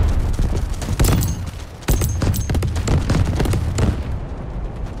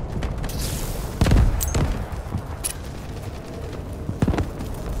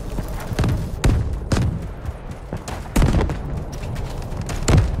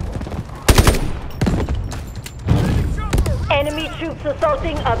 Enemy troops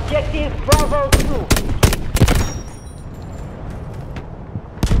assaulting objective Bravo 2.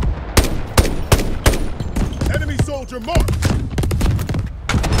 Enemy soldier marked.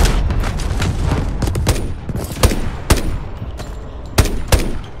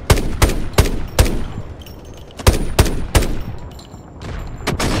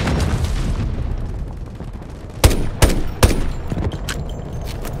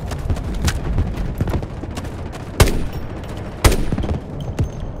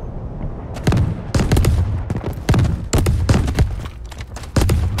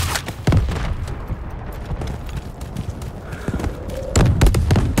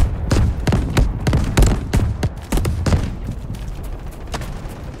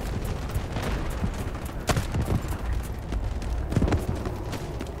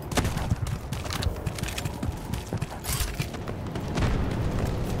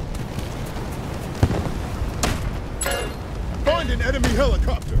 Find an enemy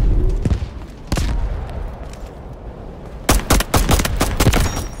helicopter.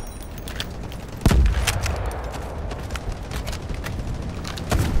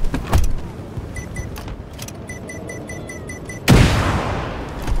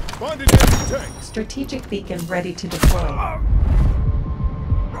 Find an enemy tank. Strategic beacon ready to deploy.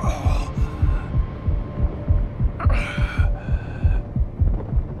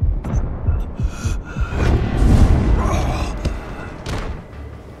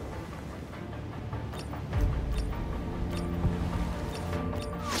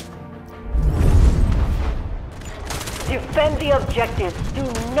 Defend the objectives. Do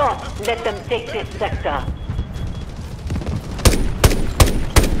not let them take this sector.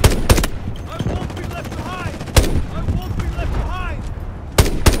 I won't be left behind! I won't be left behind!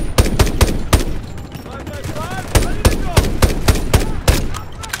 5x5, ready to go!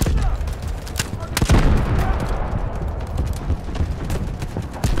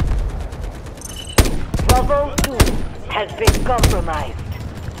 Bravo 2 has been compromised.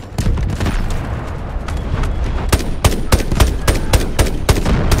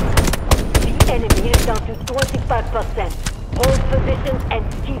 The enemy is down to 25%. Hold positions and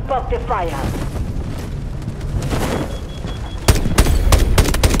keep up the fire.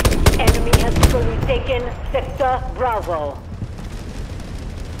 Enemy has fully taken Sector Bravo.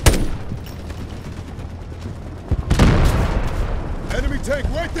 Enemy tank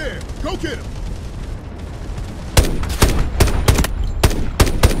right there. Go get him.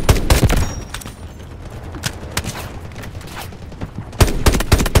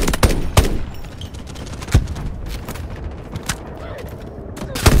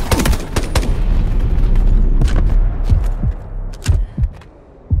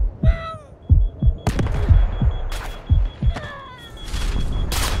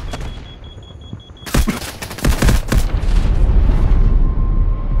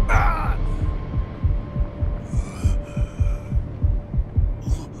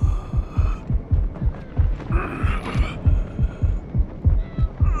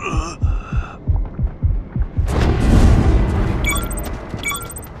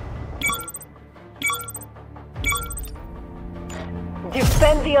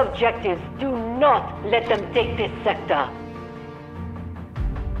 Defend the objectives. Do not let them take this sector.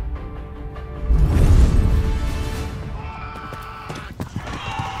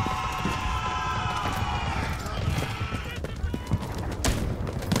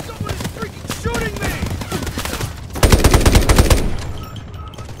 Somebody's freaking shooting me!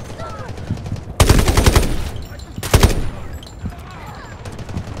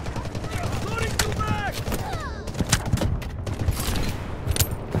 Loading two back!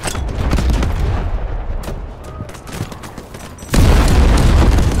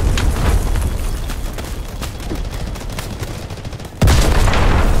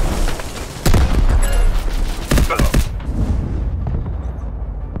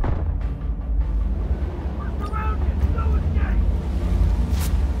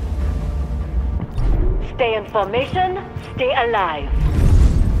 Stay in formation, stay alive.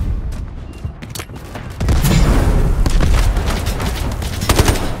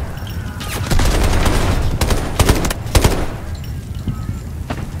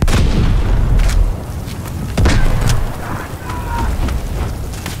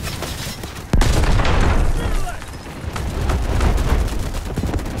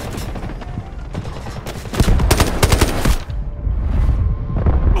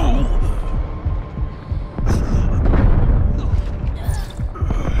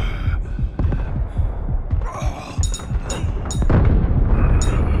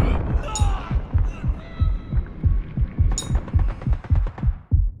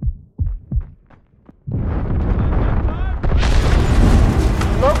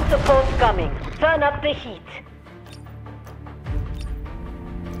 Smoke support coming. Turn up the heat.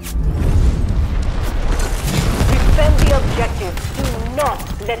 Defend the objective. Do not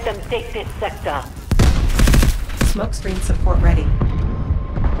let them take this sector. Smokescreen support ready.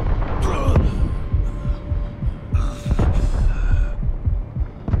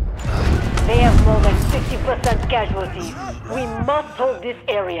 They have more than 50% casualties. We must hold this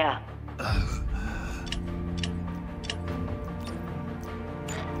area.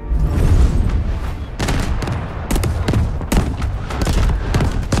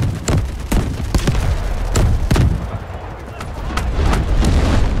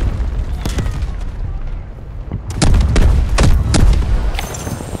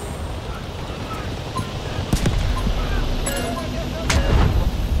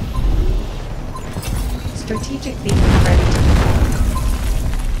 Strategic beacon ready to deploy.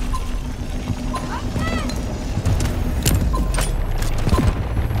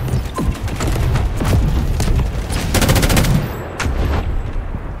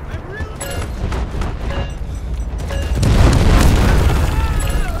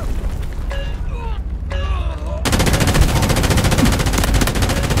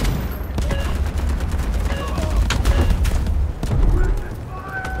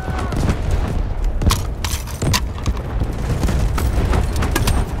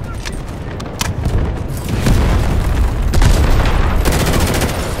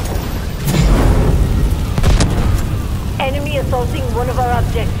 Enemy assaulting one of our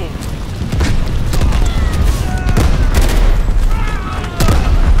objectives.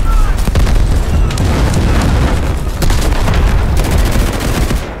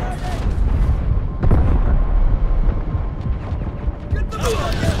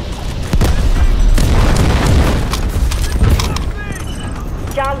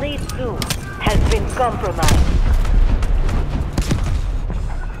 Charlie 2 has been compromised.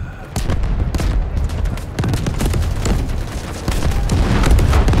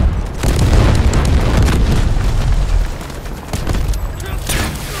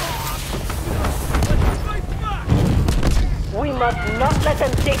 We must not let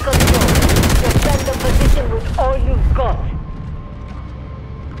them take control. Defend the position with all you've got.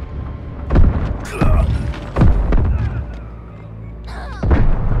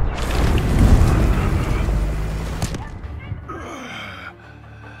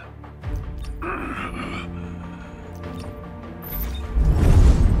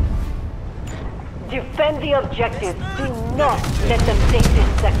 Defend the objective. Do not let them take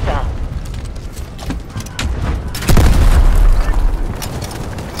this sector.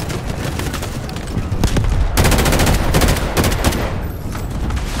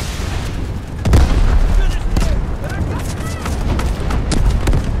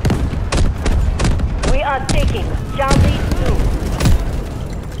 We are taking Charlie 2.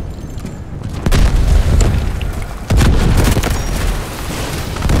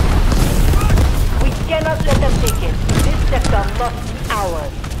 We cannot let them take it. This sector must be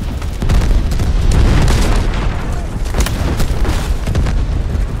ours.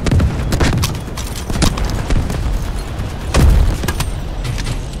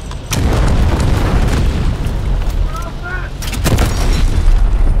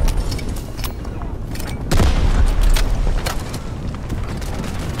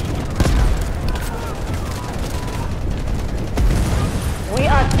 We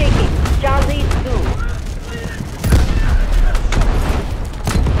are taking Charlie 2.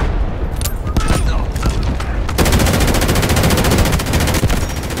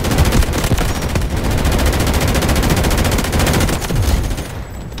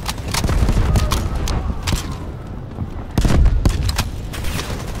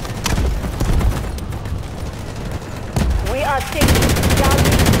 We are taking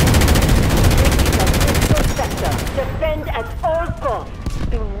Charlie 2. This is a critical sector. Defend at all costs.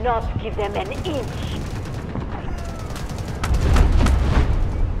 Do not give them an inch.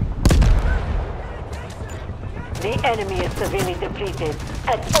 The enemy is severely depleted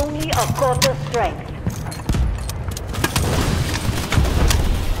at only a quarter strength.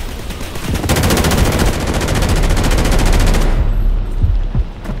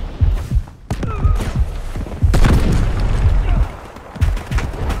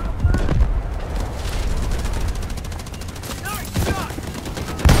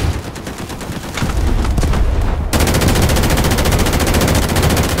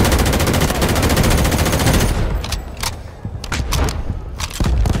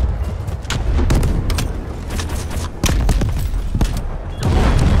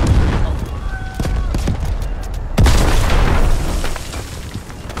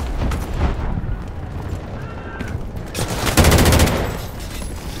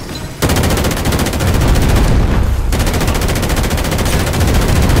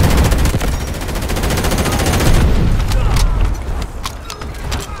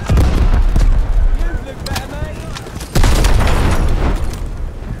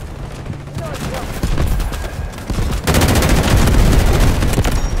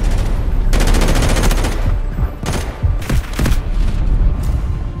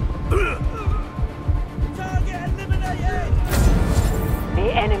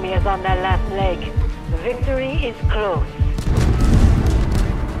 On their last leg. Victory is close.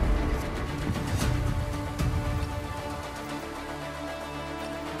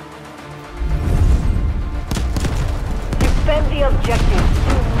 Defend the objective.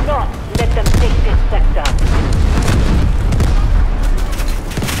 Do not let them take this sector.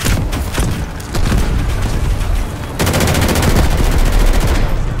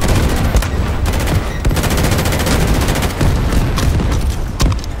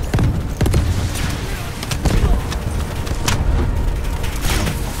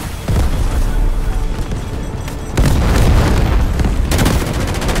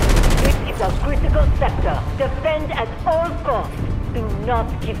 Defend at all costs. Do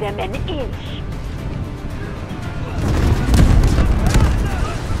not give them an inch.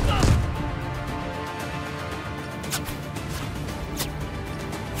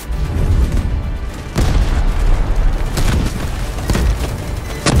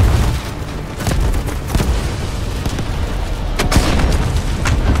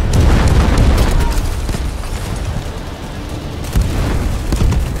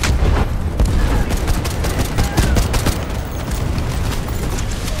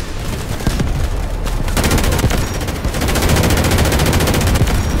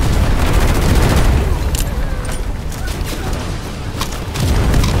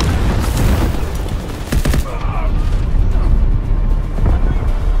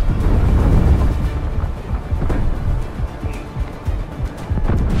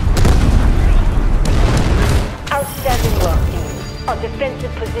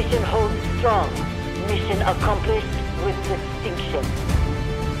 Defensive position holds strong. Mission accomplished with distinction.